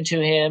talking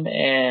to him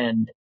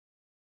and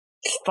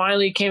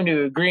finally came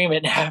to an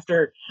agreement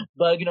after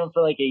bugging him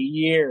for like a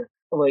year.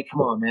 I'm like,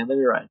 come on, man, let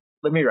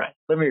me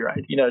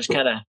ride. You know, just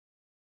kind of,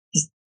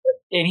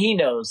 and he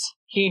knows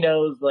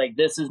like,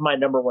 this is my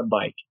number one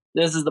bike.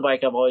 This is the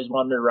bike I've always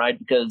wanted to ride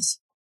because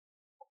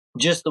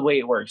just the way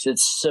it works,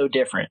 it's so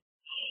different.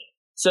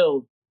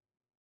 So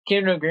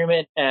came to an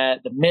agreement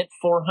at the Mint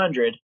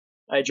 400.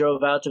 I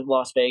drove out to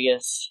Las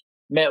Vegas,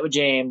 met with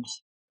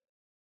James,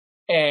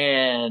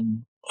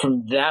 and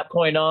from that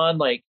point on,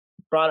 like,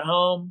 brought it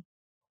home,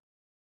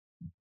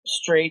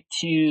 straight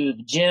to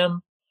the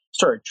gym,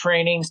 started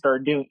training,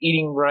 started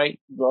eating right,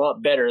 a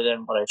lot better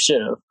than what I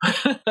should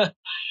have.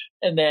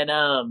 And then,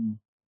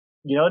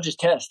 you know, just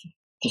testing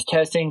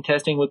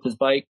with this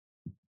bike.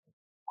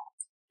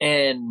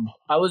 And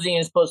I wasn't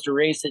even supposed to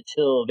race it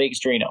till Vegas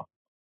to Reno.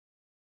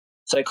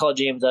 So I called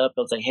James up.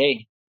 I was like,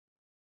 hey,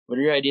 what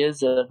are your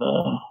ideas of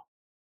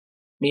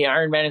me,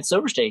 Ironman, and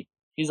Silver State?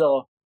 He's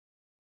all,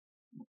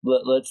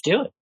 let's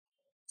do it.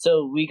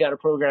 So we got a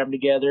program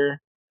together.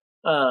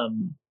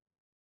 And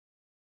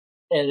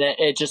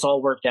it just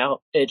all worked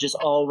out. It just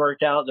all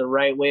worked out the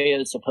right way it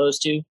was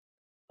supposed to.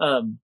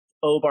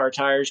 O-Bar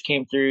Tires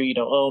came through, you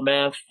know,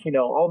 OMF, you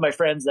know, all my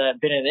friends that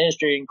have been in the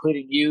industry,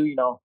 including you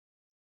know,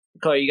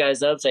 call you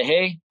guys up, say,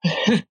 hey,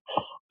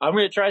 I'm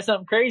going to try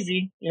something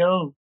crazy, you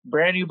know,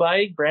 brand new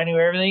bike, brand new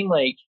everything.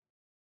 Like,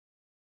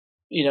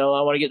 you know,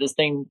 I want to get this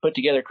thing put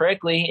together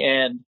correctly,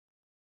 and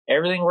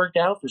everything worked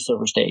out for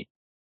Silver State.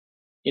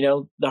 You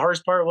know, the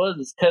hardest part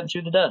was cutting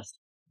through the dust.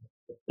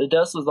 The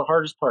dust was the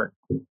hardest part.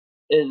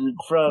 And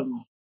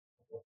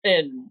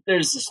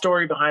there's a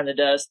story behind the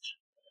dust.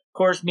 Of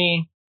course,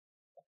 me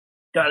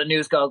got the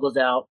newest goggles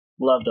out,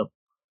 loved them.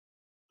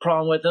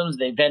 Problem with them is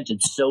they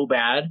vented so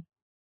bad.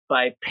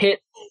 By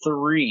pit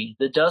 3,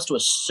 the dust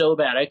was so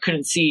bad I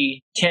couldn't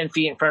see 10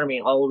 feet in front of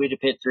me all the way to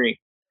pit 3.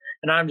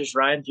 And I'm just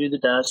riding through the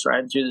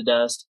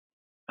dust.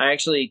 I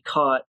actually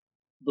caught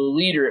the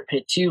leader at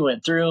pit 2,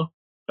 went through.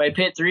 By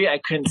pit 3, I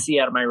couldn't see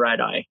out of my right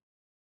eye.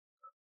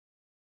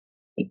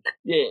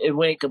 It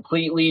went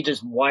completely,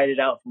 just whited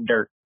out from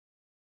dirt.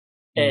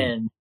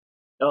 And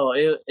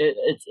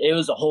it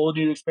was a whole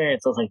new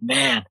experience. I was like,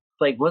 man,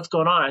 like, what's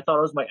going on?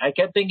 I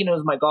kept thinking it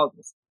was my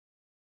goggles.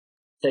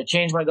 So I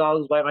changed my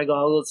goggles, wiped my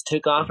goggles,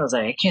 took off, and I was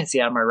like, I can't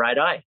see out of my right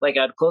eye. Like,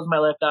 I'd close my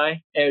left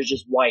eye, and it was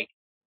just white.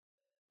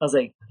 I was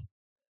like,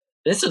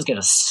 this is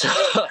gonna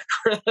suck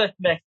for the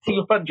next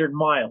 200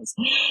 miles.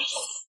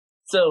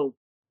 So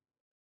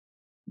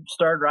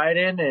started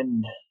riding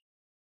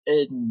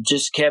and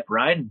just kept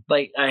riding.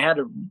 Like, I had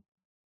to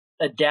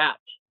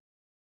adapt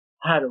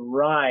how to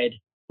ride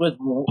with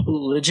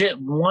legit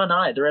one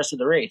eye the rest of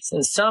the race.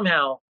 And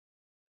somehow,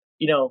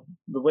 you know,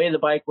 the way the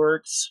bike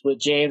works with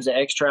James at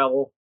X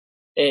Travel,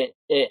 it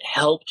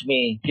helped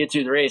me get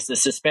through the race. The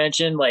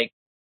suspension, like,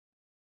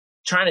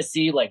 trying to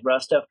see like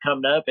rough stuff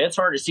coming up, it's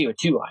hard to see with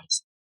two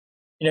eyes,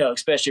 you know,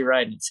 especially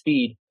riding at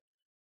speed.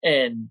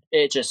 And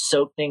it just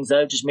soaked things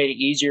up, just made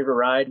it easier to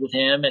ride with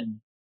him.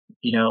 And,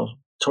 you know,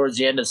 towards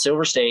the end of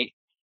Silver State,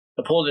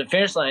 I pulled in the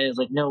finish line and was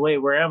like, no way,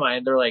 where am I?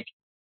 And they're like,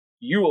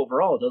 you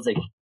overall. I was like,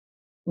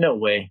 no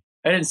way.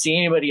 I didn't see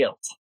anybody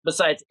else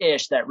besides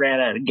Ish that ran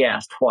out of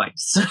gas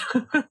twice.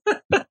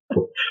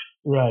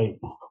 Right.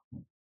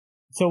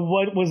 So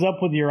what was up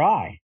with your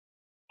eye?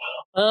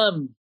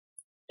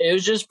 It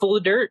was just full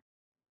of dirt.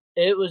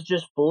 It was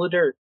just full of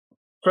dirt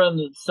from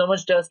so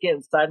much dust getting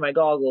inside my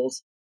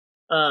goggles.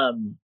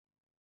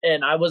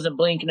 And I wasn't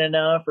blinking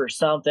enough or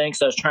something,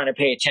 because I was trying to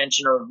pay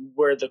attention or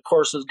where the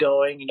course was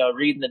going, you know,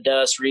 reading the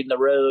dust, reading the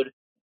road.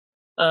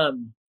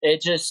 It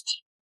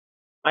just,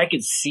 I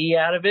could see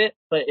out of it,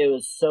 but it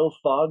was so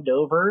fogged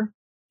over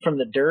from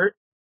the dirt.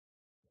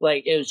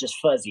 Like, it was just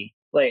fuzzy.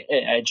 Like,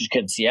 I just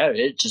couldn't see out of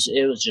it.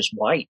 It was just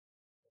white.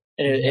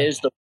 And it was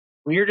the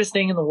weirdest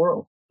thing in the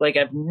world. Like,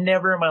 I've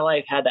never in my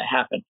life had that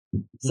happen.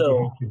 Did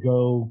you have to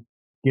go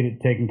get it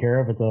taken care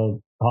of at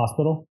the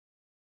hospital?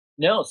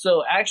 No.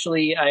 So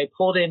actually, I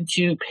pulled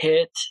into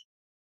pit,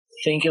 I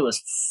think it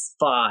was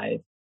 5.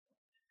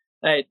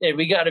 And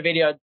we got a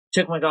video. I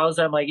took my goggles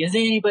out. I'm like, does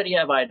anybody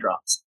have eye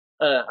drops?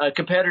 A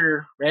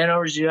competitor ran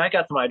over to you. I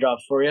got some eye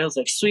drops for you. I was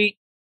like, sweet.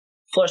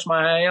 Flushed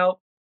my eye out.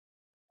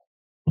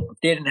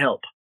 Didn't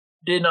help.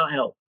 Did not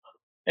help.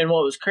 And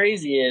what was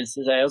crazy is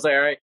I was like,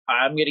 all right,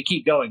 I'm going to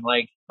keep going.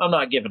 Like, I'm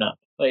not giving up.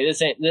 Like,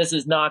 this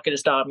is not going to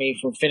stop me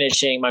from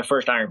finishing my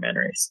first Ironman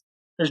race.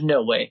 There's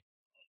no way.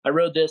 I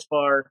rode this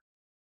far.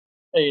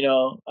 You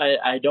know,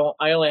 I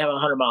only have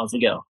 100 miles to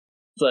go.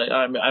 So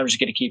I'm just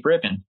going to keep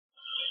ripping.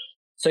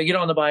 So I get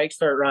on the bike,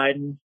 start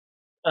riding.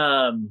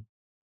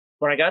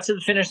 When I got to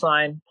the finish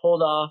line,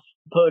 pulled off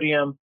the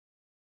podium,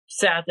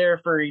 sat there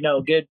for, you know,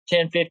 a good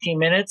 10, 15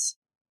 minutes,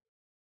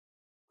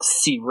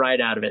 see right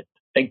out of it.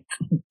 I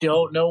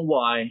don't know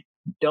why.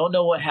 Don't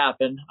know what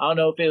happened. I don't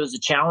know if it was a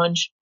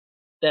challenge.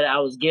 that I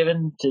was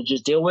given to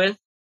just deal with.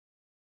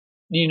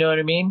 You know what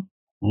I mean?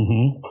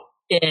 Mm-hmm.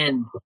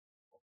 And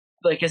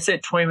like I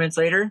said, 20 minutes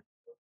later,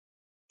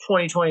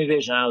 20/20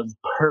 vision, I was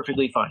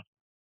perfectly fine.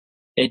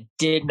 It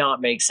did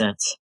not make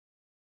sense.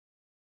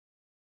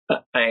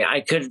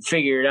 I couldn't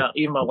figure it out.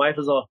 Even my wife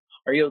was all,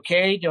 "Are you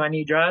okay? Do I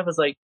need to drive?" I was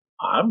like,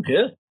 "I'm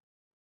good.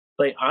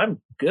 Like, I'm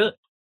good."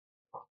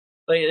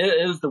 Like,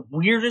 it was the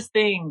weirdest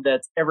thing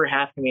that's ever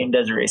happened to me in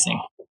desert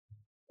racing.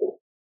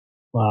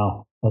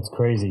 Wow, that's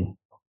crazy.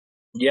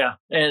 Yeah,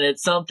 and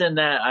it's something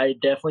that I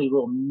definitely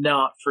will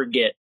not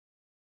forget.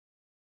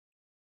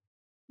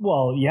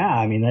 Well, yeah,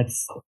 I mean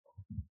that's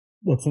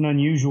an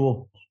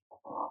unusual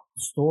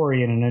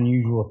story and an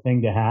unusual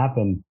thing to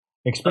happen,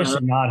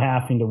 especially not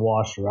having to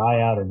wash your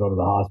eye out or go to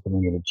the hospital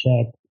and get it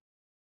checked.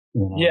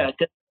 You know? Yeah,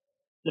 'cause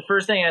the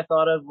first thing I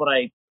thought of when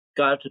I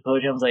got up to the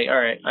podium was like, all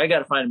right, I got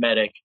to find a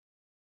medic.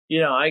 You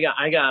know, I got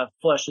to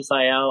flush this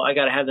eye out. I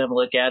got to have them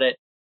look at it.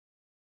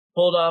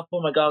 Pulled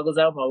my goggles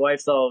out. My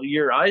wife saw,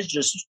 "Your eye's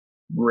just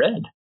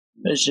red.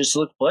 It's just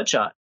looked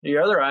bloodshot.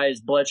 Your other eye is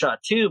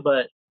bloodshot too."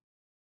 But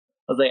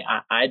I was like,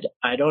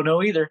 I don't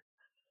know either.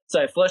 So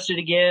I flushed it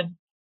again.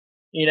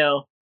 You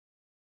know,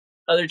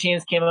 other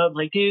teams came up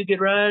like, "Dude,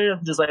 good ride."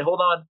 I'm just like, "Hold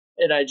on."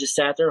 And I just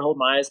sat there, hold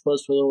my eyes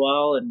closed for a little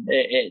while, and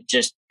it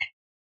just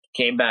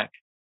came back.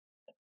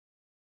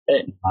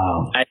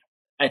 Wow.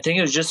 I think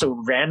it was just a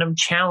random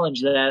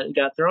challenge that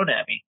got thrown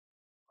at me.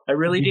 I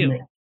really do.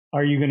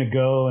 Are you going to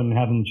go and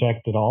have them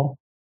checked at all?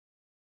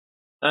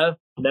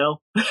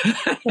 No.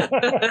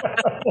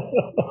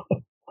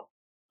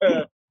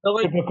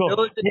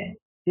 Typical.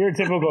 You're a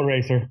typical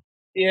racer.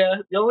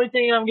 Yeah, the only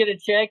thing I'm gonna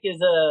check is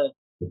the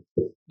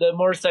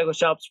motorcycle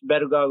shops for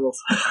better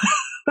goggles.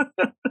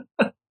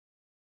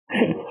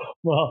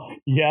 Well,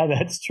 yeah,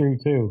 that's true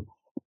too.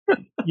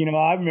 You know,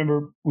 I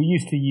remember we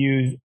used to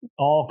use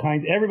all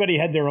kinds. Everybody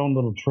had their own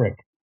little trick,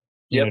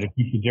 you know, to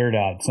keep the dirt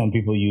out. Some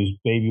people use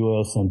baby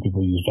oil. Some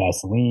people use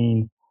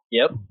Vaseline.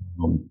 Yep.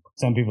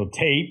 Some people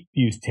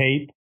use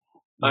tape.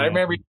 I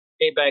remember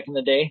tape back in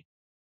the day.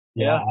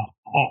 Yeah.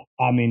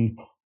 I mean,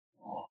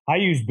 I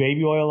use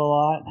baby oil a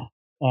lot,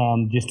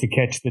 just to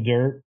catch the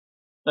dirt.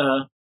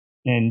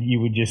 And you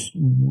would just,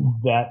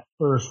 that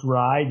first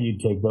ride,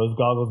 you'd take those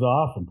goggles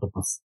off and put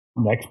the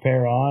next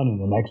pair on and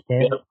the next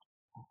pair.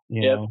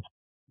 You know,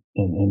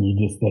 and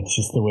you just, that's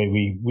just the way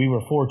we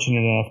were fortunate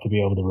enough to be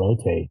able to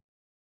rotate.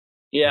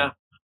 Yeah.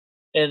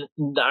 And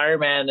the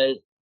Ironman,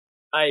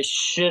 I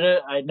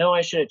know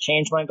I should have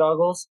changed my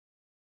goggles,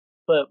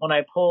 but when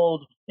I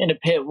pulled into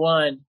pit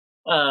one,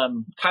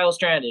 Kyle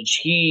Strandage,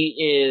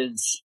 he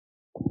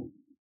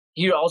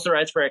also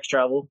rides for X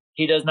Travel.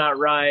 He does not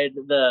ride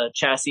the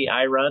chassis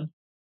I run.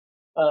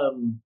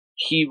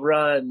 He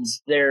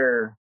runs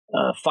their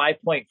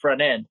 5-point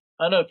front end.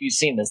 I don't know if you've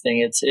seen this thing.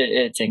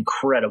 It's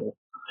incredible.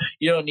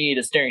 You don't need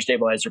a steering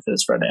stabilizer for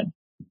this front end.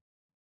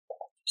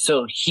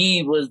 So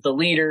he was the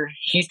leader.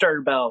 He started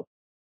about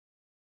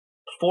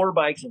 4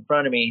 bikes in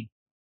front of me.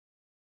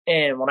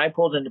 And when I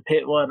pulled into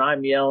pit one,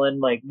 I'm yelling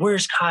like,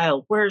 "Where's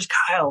Kyle? Where's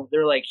Kyle?"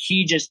 They're like,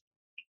 "He just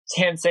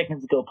 10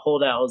 seconds ago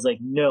pulled out." I was like,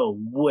 "No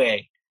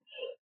way."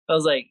 I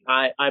was like,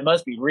 I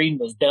must be reading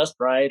this dust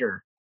right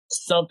or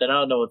something. I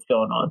don't know what's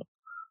going on.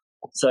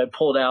 So I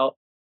pulled out,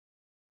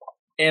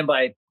 and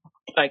I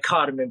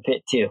caught him in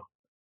pit 2.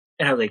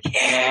 And I was like,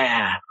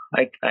 "Yeah,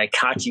 I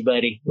caught you,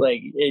 buddy.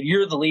 Like,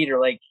 you're the leader.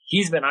 Like,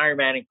 he's been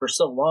Ironmanning for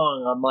so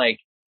long." I'm like,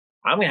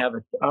 I'm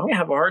gonna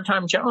have a hard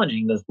time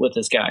challenging with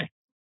this guy.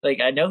 Like,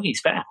 I know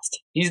he's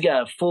fast. He's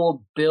got a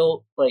full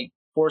built like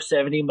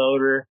 470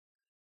 motor,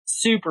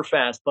 super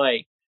fast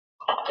bike,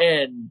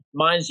 and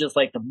mine's just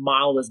like the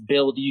mildest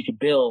build you could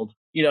build.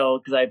 You know,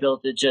 because I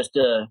built it just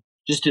to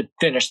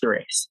finish the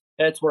race.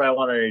 That's what I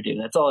wanted to do.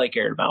 That's all I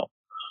cared about.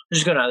 I'm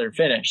just going out there and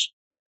finish.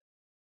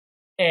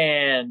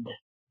 And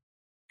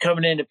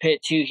coming into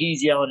pit 2,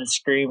 he's yelling and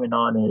screaming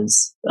on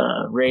his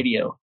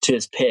radio to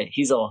his pit.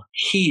 He's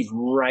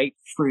right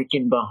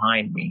freaking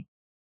behind me.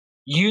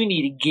 You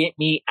need to get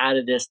me out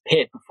of this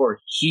pit before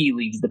he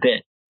leaves the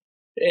pit.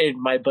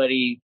 And my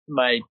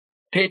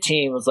pit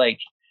team was like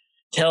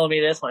telling me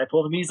this when I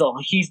pulled him.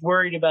 He's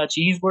worried about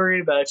you. He's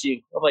worried about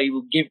you. I'm like,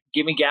 well,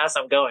 give me gas.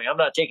 I'm going. I'm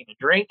not taking a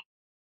drink.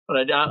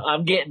 But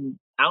I'm getting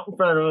out in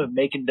front of him and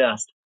making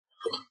dust.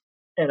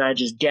 And I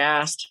just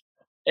gassed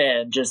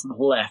and just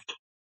left.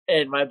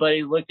 And my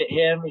buddy looked at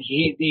him.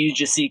 You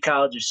just see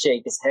Kyle just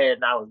shake his head,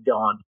 and I was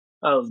gone.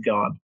 Oh,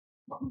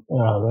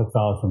 that's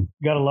awesome.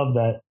 You gotta love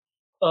that.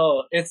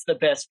 Oh, it's the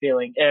best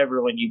feeling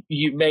ever when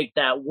you make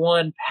that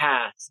one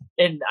pass.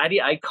 And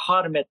I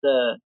caught him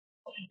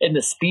in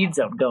the speed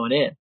zone going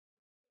in.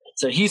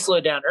 So he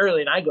slowed down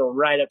early, and I go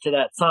right up to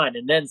that sign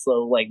and then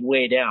slow like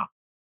way down.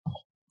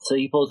 So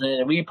he pulls in,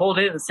 and we pulled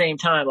in at the same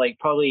time, like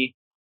probably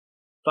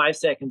 5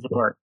 seconds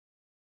apart.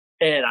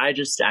 And I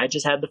just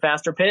had the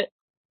faster pit.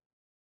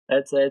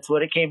 That's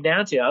what it came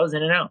down to. I was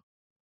in and out.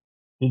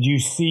 Did you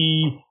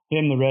see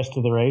him the rest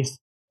of the race?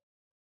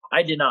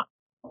 I did not.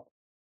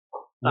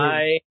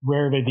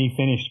 Where did he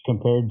finish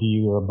compared to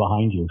you or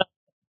behind you?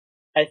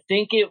 I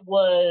think it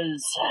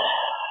was.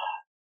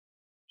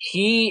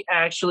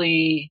 I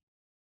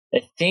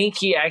think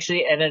he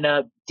actually ended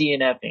up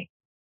DNFing.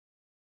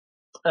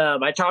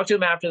 I talked to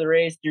him after the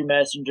race through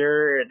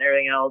Messenger and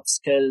everything else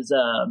because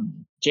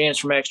James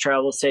from X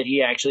Travel said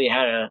he actually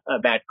had a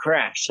bad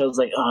crash. So I was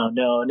like, oh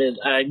no. And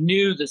I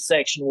knew the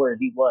section where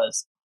he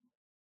was.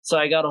 So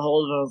I got a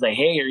hold of him. I was like,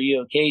 hey, are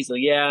you okay? He's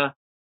like, yeah,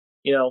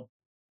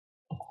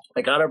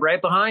 I got up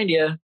right behind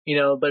you,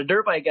 but a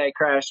dirt bike guy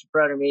crashed in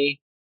front of me.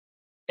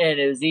 And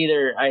it was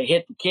either I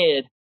hit the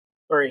kid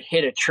or it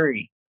hit a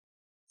tree.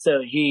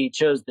 So he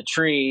chose the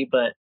tree,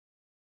 but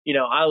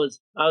I was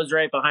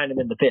right behind him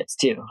in the pits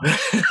too.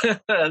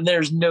 And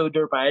there's no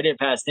dirt bike. I didn't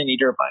pass any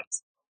dirt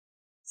bikes.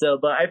 So,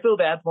 but I feel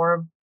bad for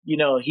him.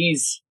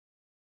 He's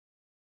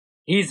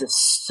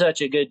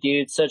such a good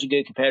dude, such a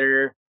good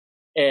competitor,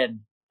 and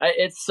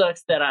it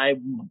sucks that I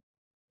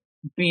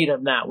beat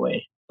him that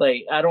way.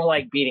 Like, I don't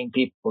like beating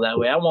people that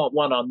way. I want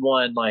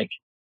one-on-one, like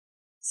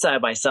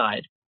side by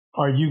side.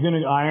 Are you going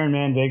to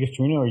Ironman Vegas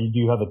to Reno, or do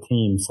you have a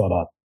team set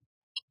up?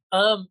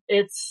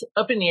 It's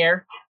up in the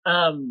air.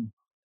 I'm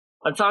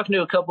talking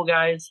to a couple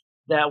guys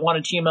that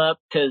want to team up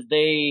because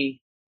they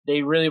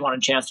really want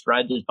a chance to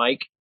ride this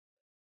bike.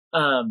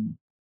 I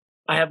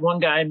have one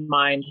guy in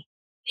mind.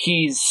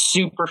 He's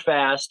super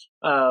fast.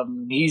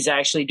 He's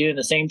actually doing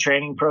the same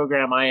training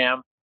program I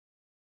am.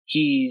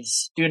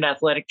 He's doing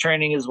athletic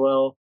training as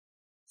well.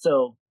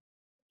 So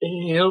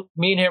me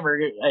and him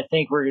I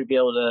think we're going to be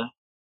able to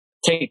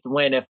take the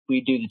win if we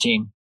do the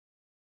team.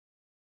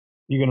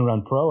 You going to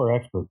run pro or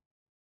expert?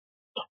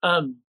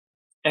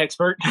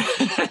 Expert.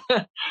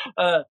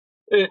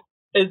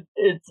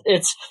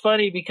 It's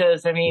funny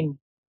because,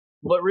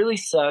 what really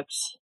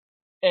sucks,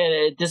 and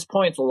it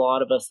disappoints a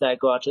lot of us that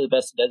go out to the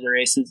Best of Desert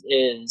races,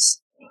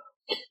 is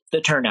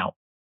the turnout.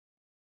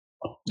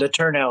 The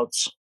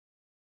turnouts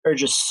are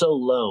just so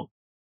low.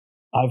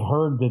 I've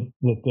heard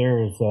that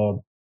there is a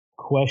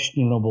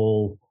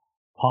questionable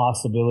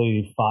possibility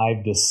of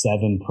 5 to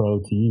 7 pro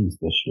teams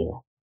this year.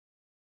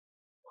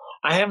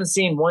 I haven't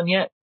seen one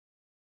yet.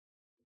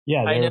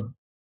 Yeah,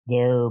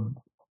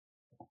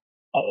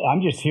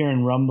 I'm just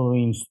hearing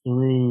rumblings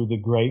through the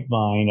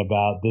grapevine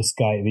about these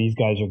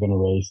guys are going to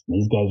race,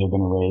 these guys are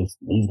going to race,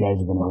 these guys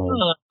are going to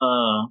race.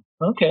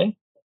 Okay.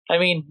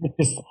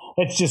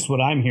 It's just what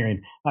I'm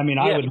hearing. Yeah.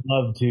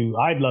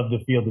 I'd love to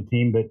field the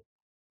team, but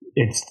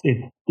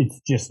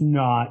it's just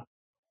not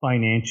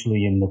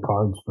financially in the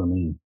cards for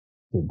me.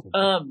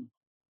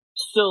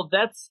 So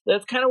that's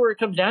kind of where it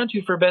comes down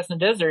to for Best in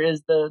Desert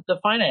is the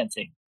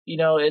financing.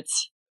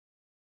 It's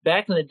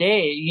back in the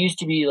day, it used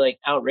to be like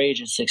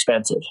outrageous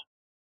expensive.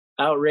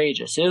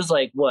 Outrageous. It was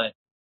like what,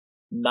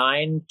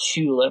 $900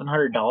 to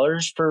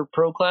 $1,100 for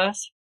pro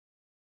class,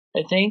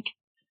 I think.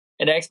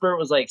 An expert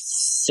was like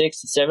 $600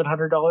 to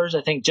 $700,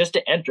 I think, just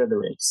to enter the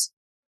race.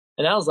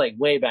 And that was like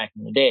way back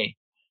in the day.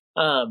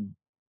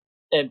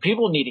 And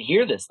people need to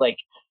hear this. Like,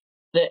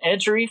 the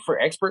entry for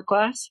expert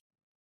class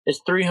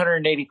is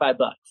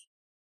 $385.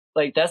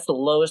 Like, that's the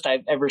lowest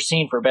I've ever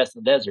seen for Best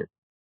in the Desert.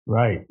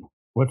 Right.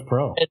 What's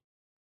pro?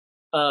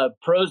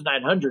 Pro's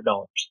 $900.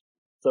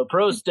 So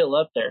pro's still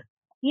up there.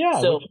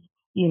 Yeah. So,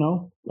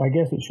 I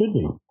guess it should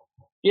be.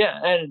 Yeah.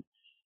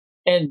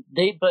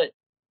 But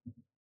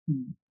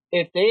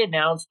if they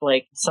announced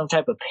like some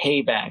type of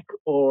payback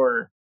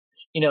or,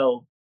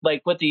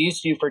 like what they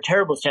used to do for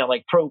Terriblestown,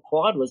 like pro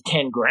quad was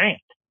 $10,000.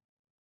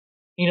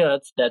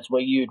 That's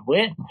what you'd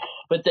win.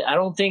 But I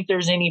don't think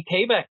there's any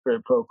payback for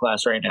the pro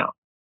class right now.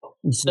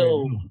 It's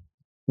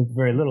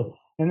very little.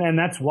 And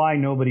that's why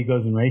nobody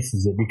goes and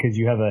races it, because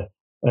you have a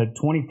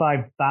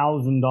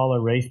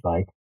 $25,000 race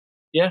bike.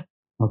 Yeah.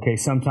 Okay.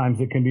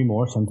 Sometimes it can be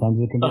more. Sometimes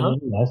it can be a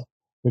little less.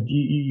 But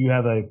you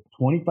have a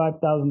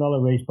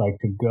 $25,000 race bike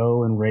to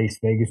go and race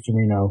Vegas to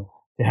Reno,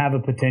 to have a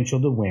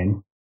potential to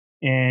win,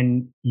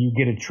 and you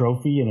get a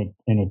trophy and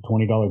a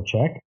 $20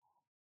 check.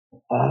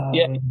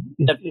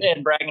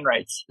 And bragging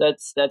rights.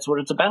 That's what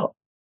it's about.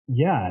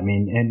 Yeah,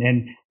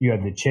 and you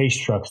have the chase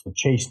trucks, the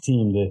chase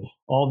team,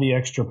 all the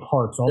extra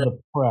parts, all the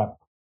prep,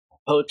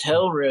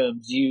 hotel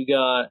rooms. You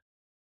got,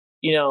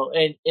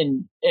 and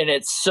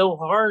it's so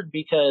hard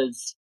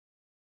because,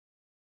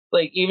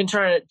 like, even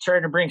trying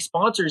to bring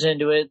sponsors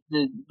into it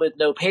with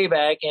no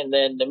payback, and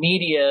then the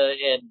media,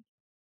 and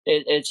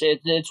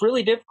it's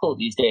really difficult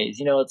these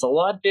days. It's a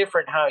lot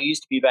different how it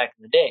used to be back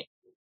in the day.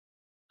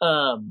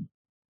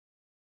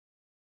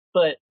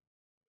 But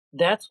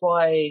that's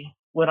why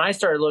when I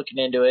started looking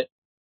into it,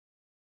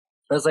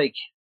 I was like,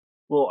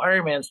 well,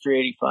 Ironman's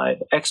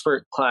 $385.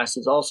 Expert class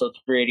is also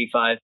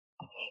 $385.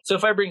 So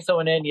if I bring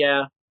someone in,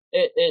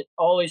 it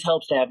always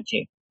helps to have a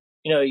team.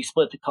 You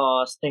split the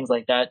cost, things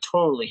like that.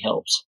 Totally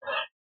helps.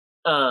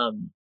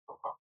 But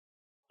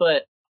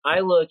I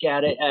look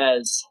at it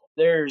as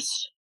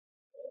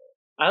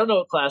I don't know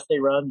what class they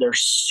run. They're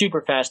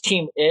super fast.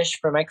 Team Ish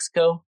from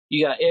Mexico.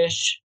 You got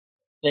Ish.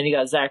 Then you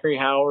got Zachary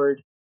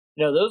Howard.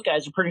 Those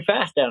guys are pretty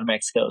fast down in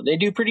Mexico. They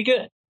do pretty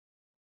good.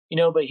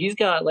 But he's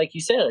got, like you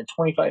said, a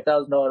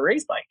 $25,000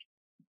 race bike.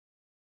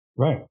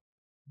 Right.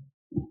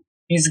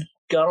 He's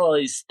got all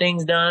these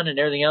things done and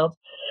everything else.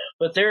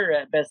 But they're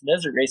at Best in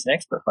Desert racing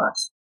expert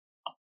class.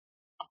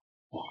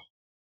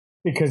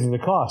 Because of the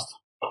cost.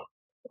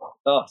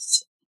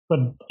 Costs. But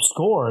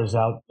Score is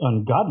out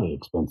ungodly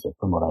expensive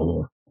from what I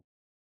hear.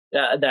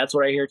 That's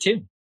what I hear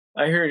too.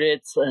 I heard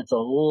it's a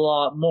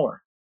lot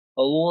more.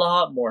 A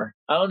lot more.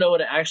 I don't know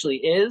what it actually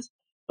is,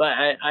 but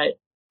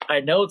I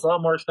know it's a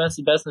lot more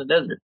expensive than Best in the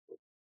Desert.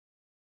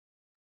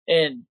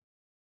 And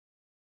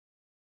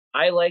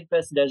I like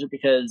Best in the Desert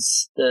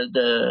because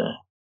the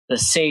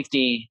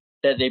safety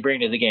that they bring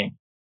to the game.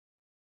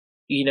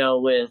 You know,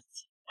 with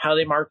how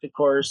they mark the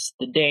course,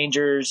 the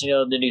dangers, you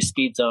know, the new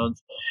speed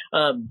zones.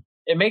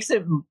 It makes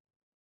it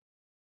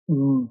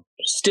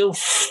still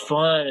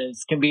fun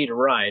as can be to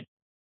ride.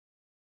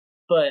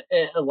 But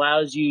it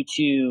allows you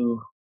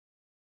to,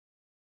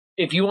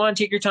 if you want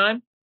to take your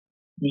time,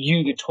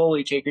 you could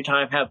totally take your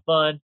time, have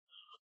fun.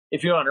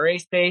 If you're on a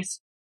race pace,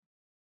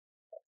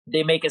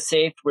 they make it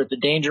safe where the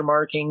danger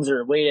markings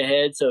are way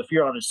ahead. So if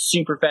you're on a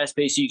super fast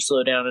pace, you can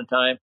slow down in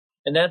time.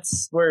 And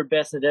that's where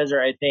Best in the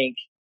Desert, I think,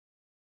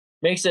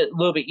 makes it a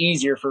little bit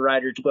easier for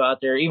riders to go out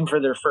there, even for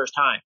their first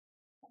time,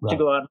 to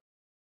go out.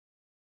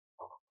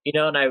 You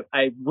know, and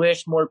I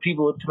wish more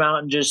people would come out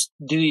and just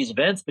do these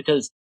events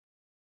because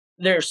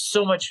they're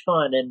so much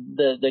fun, and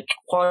the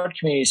quad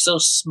community is so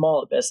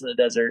small at Best in the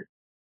Desert,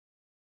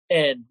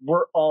 and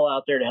we're all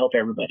out there to help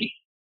everybody.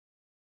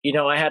 You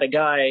know, I had a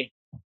guy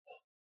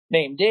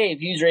named Dave.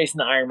 He was racing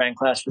the Ironman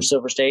class for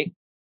Silver State,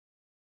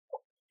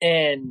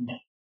 and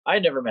I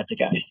never met the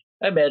guy.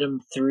 I met him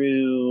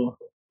through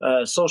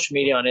social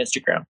media on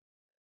Instagram.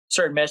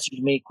 Started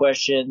messaging me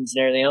questions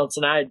and everything else,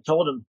 and I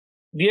told him,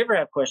 if you ever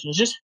have questions,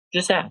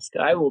 just ask.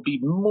 I will be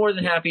more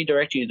than happy to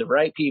direct you to the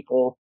right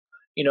people,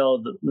 you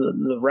know,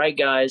 the right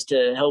guys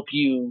to help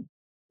you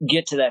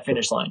get to that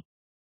finish line.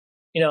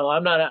 You know,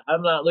 I'm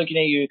not looking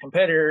at you a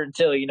competitor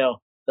until, you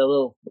know, the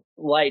little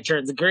light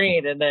turns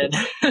green, and then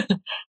then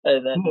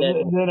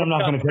I'm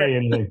not going to tell you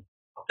anything.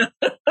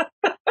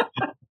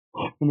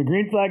 When the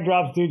green flag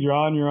drops, dude, you're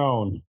on your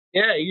own.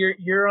 Yeah,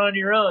 you're on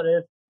your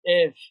own.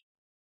 If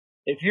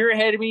you're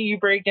ahead of me, you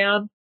break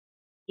down,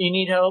 you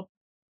need help,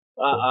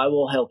 I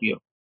will help you.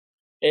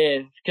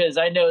 Because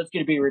I know it's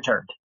going to be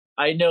returned.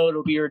 I know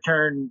it'll be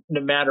returned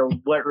no matter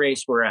what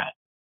race we're at.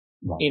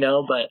 Right. You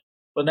know, but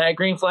when that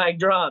green flag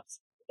drops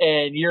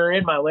and you're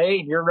in my way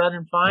and you're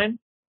running fine,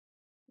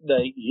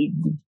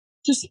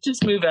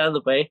 just move out of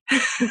the way,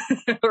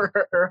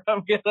 or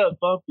I'm gonna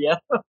bump you.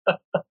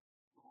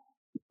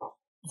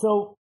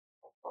 So,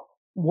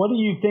 what do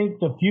you think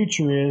the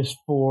future is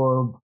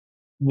for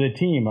the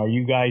team? Are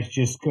you guys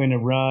just going to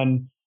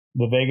run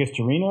the Vegas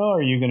to Reno? Or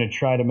are you going to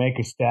try to make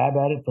a stab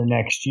at it for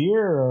next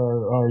year,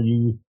 or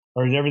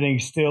is everything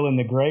still in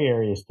the gray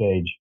area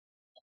stage?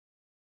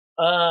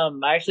 I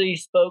actually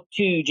spoke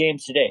to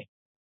James today.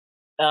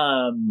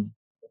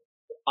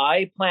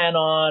 I plan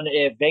on,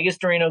 if Vegas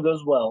to Reno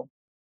goes well,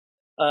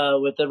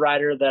 with the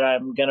rider that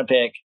I'm going to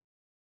pick,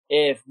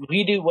 if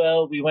we do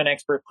well, we win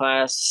expert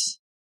class,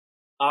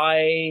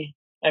 I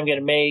am going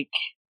to make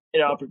it,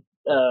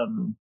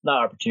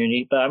 not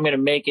opportunity, but I'm going to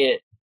make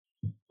it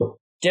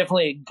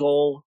definitely a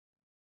goal,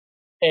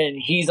 and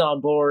he's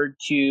on board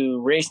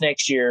to race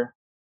next year,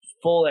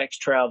 full X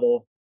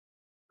travel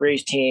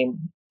race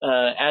team,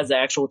 as the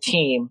actual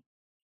team.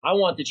 I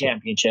want the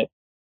championship.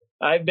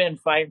 I've been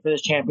fighting for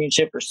this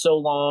championship for so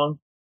long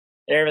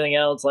and everything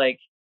else. Like,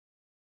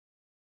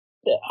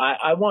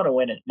 I want to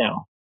win it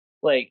now.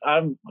 Like,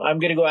 I'm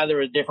going to go out there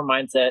with a different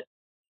mindset,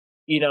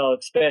 you know,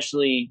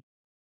 especially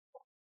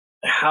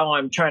how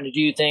I'm trying to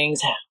do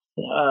things.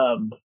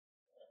 I'm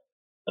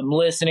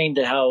listening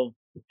to how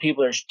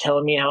people are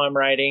telling me how I'm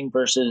riding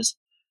versus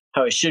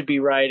how I should be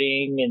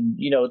riding, and,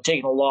 you know,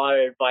 taking a lot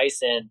of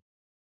advice in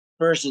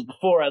versus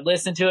before I'd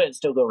listen to it and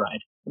still go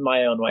ride in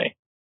my own way.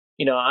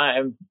 You know,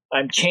 I'm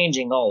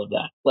changing all of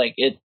that. Like,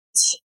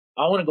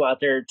 I want to go out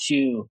there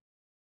to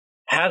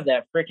have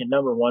that freaking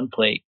number one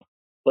plate.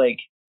 Like,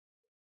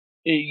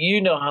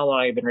 you know how long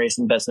I've been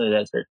racing Best in the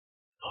Desert.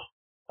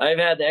 I've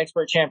had the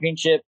expert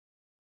championship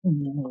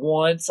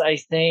once, I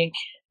think,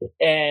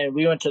 and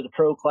we went to the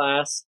pro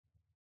class,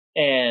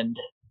 and,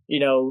 you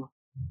know,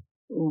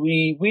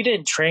 we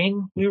didn't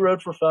train. We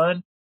rode for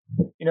fun.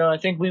 You know, I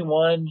think we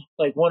won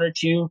like one or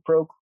two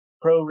pro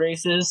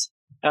races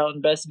out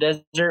in Best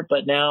Desert,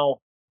 but now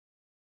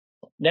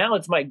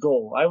it's my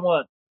goal. I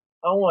want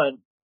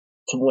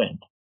to win.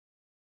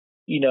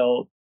 You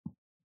know,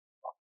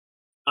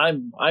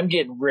 I'm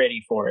getting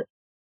ready for it,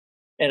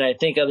 and I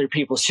think other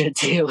people should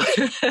too,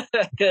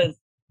 because,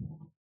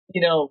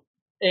 you know,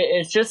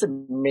 it's just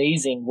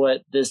amazing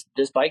what this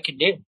bike can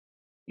do.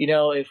 You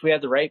know, if we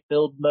have the right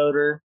build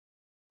motor,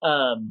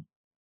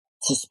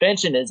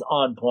 suspension is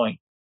on point.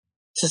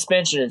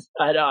 Suspension is,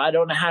 I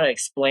don't know how to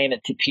explain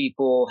it to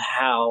people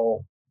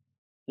how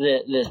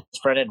the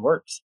front end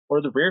works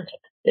or the rear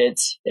end.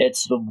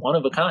 It's one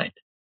of a kind.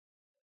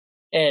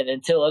 And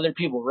until other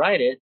people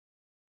ride it,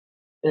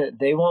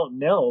 they won't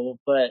know,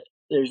 but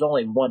there's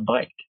only one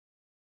bike.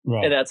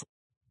 Right. And that's,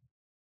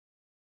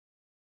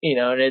 you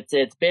know, and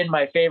it's been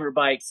my favorite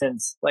bike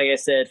since, like I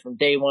said, from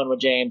day one with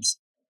James.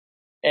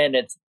 And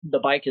the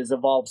bike has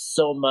evolved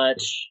so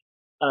much.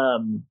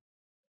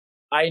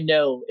 I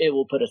know it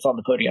will put us on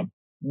the podium.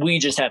 We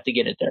just have to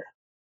get it there.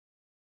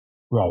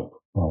 Right.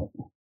 I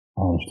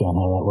understand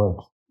how that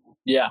works.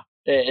 Yeah.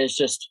 It's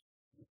just,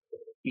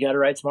 you got to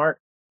ride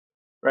smart.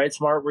 Ride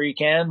smart where you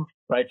can,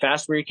 ride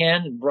fast where you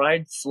can, and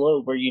ride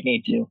slow where you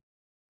need to.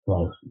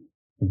 Right.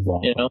 Exactly.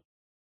 You know?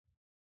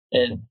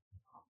 And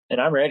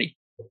I'm ready.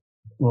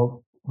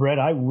 Well, Brett,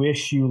 I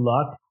wish you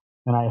luck,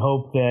 and I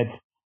hope that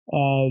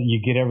you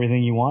get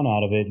everything you want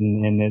out of it,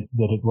 and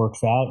that it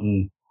works out.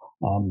 And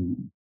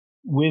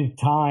with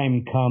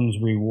time comes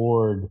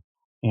reward,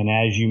 and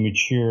as you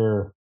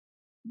mature,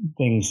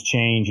 things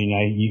change, and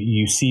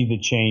you see the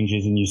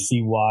changes, and you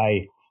see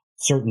why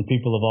certain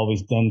people have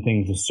always done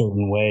things a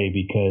certain way,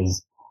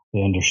 because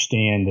they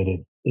understand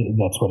that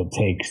that's what it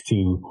takes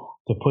to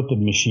put the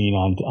machine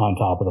on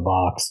top of the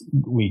box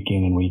week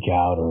in and week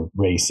out, or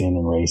race in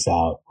and race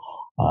out.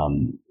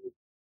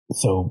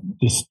 So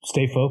just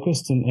stay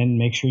focused and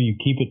make sure you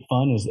keep it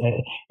fun.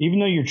 Even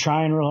though you're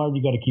trying real hard,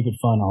 you got to keep it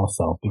fun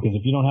also, because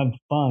if you don't have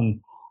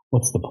fun,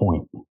 what's the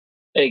point?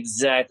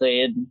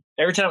 Exactly. And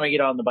every time I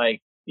get on the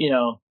bike,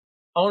 I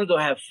want to go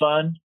have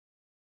fun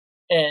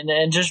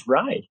and just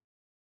ride.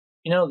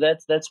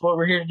 That's what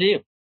we're here to do.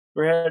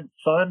 We're here to have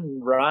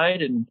fun,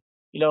 ride, and,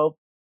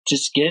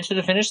 just get it to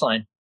the finish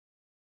line.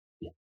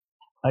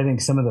 I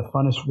think some of the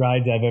funnest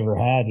rides I've ever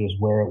had is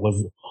where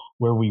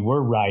we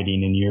were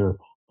riding, and you're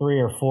 3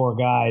 or 4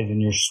 guys,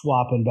 and you're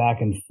swapping back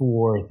and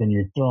forth, and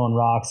you're throwing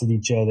rocks at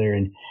each other,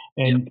 and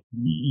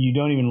you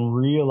don't even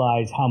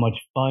realize how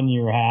much fun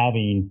you're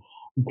having,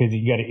 because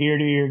you got an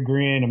ear-to-ear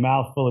grin, a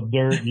mouthful of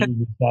dirt, and you're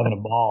just having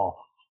a ball.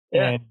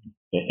 Yeah.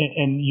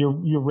 And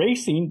you're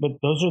racing, but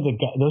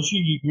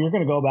you're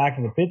going to go back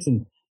to the pits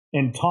and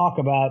talk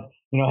about,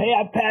 hey,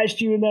 I passed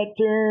you in that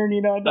turn,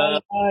 and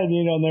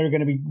they're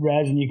going to be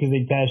razzing you because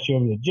they passed you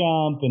over the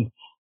jump, and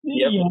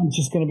it's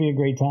just going to be a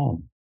great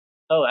time.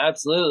 Oh,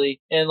 absolutely.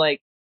 And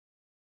like,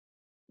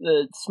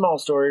 the small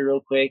story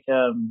real quick,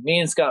 me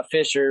and Scott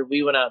Fisher,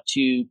 we went out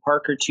to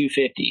Parker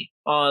 250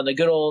 on the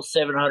good old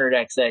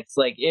 700XX.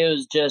 Like, it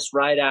was just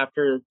right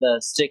after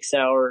the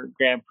 6-hour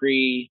Grand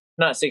Prix,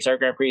 not 6-hour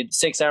Grand Prix, the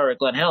 6-hour at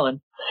Glen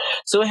Helen.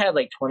 So it had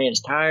like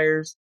 20-inch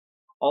tires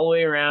all the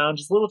way around,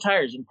 just little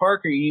tires. In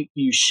Parker,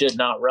 you should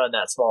not run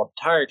that small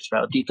tire because of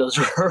how deep those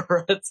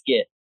ruts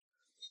get.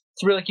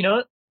 So we're like, you know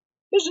what?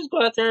 Let's just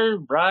go out there,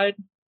 ride,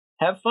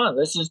 have fun.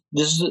 Let's just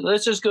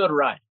go to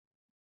ride.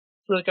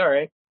 So we're like, all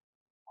right.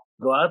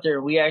 Go out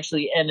there. We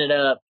actually ended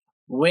up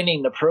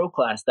winning the pro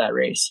class that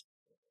race.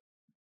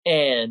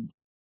 And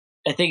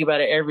I think about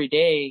it every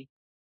day,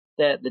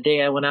 that the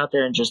day I went out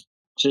there and just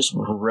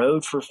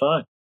rode for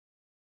fun.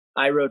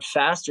 I rode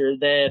faster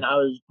than I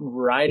was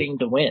riding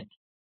to win.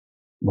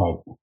 Right.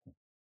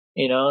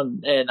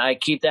 And I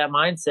keep that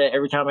mindset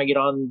every time I get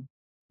on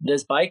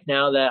this bike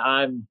now, that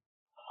I'm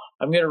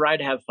going to ride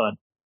to have fun,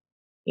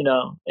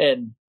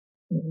 and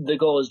the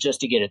goal is just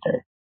to get it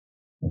there.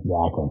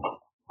 Exactly.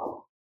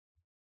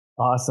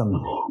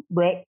 Awesome.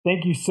 Brett,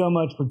 thank you so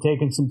much for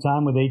taking some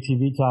time with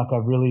ATV Talk.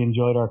 I've really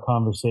enjoyed our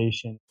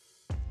conversation.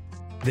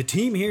 The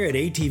team here at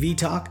ATV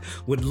Talk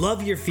would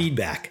love your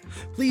feedback.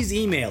 Please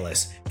email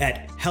us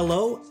at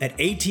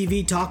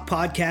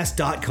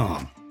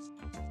hello@atvtalkpodcast.com.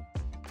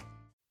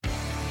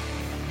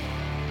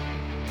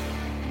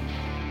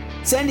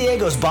 San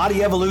Diego's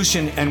Body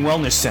Evolution and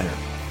Wellness Center,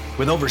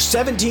 with over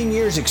 17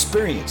 years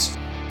experience.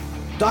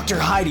 Dr.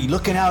 Heidi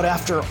looking out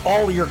after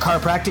all your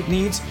chiropractic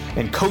needs,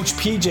 and Coach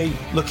PJ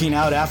looking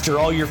out after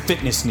all your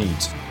fitness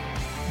needs.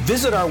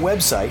 Visit our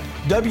website,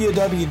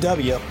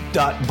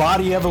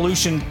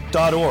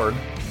 www.bodyevolution.org,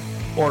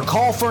 or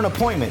call for an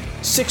appointment,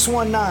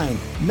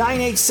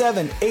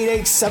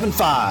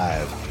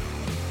 619-987-8875.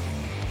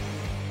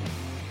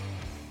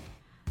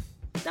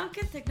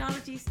 Duncan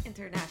Technologies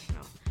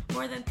International.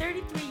 More than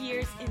 33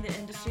 years in the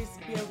industry,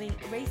 building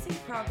racing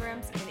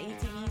programs and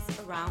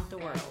ATVs around the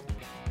world.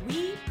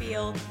 We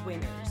build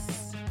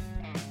winners.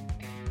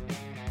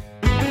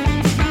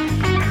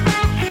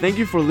 Thank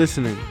you for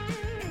listening.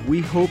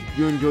 We hope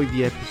you enjoyed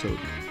the episode.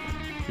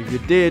 If you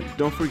did,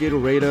 don't forget to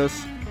rate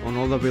us on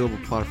all the available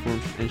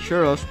platforms and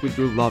share us with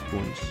your loved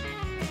ones.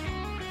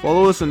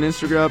 Follow us on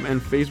Instagram and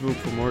Facebook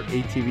for more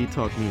ATV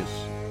Talk news.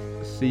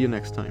 See you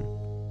next time.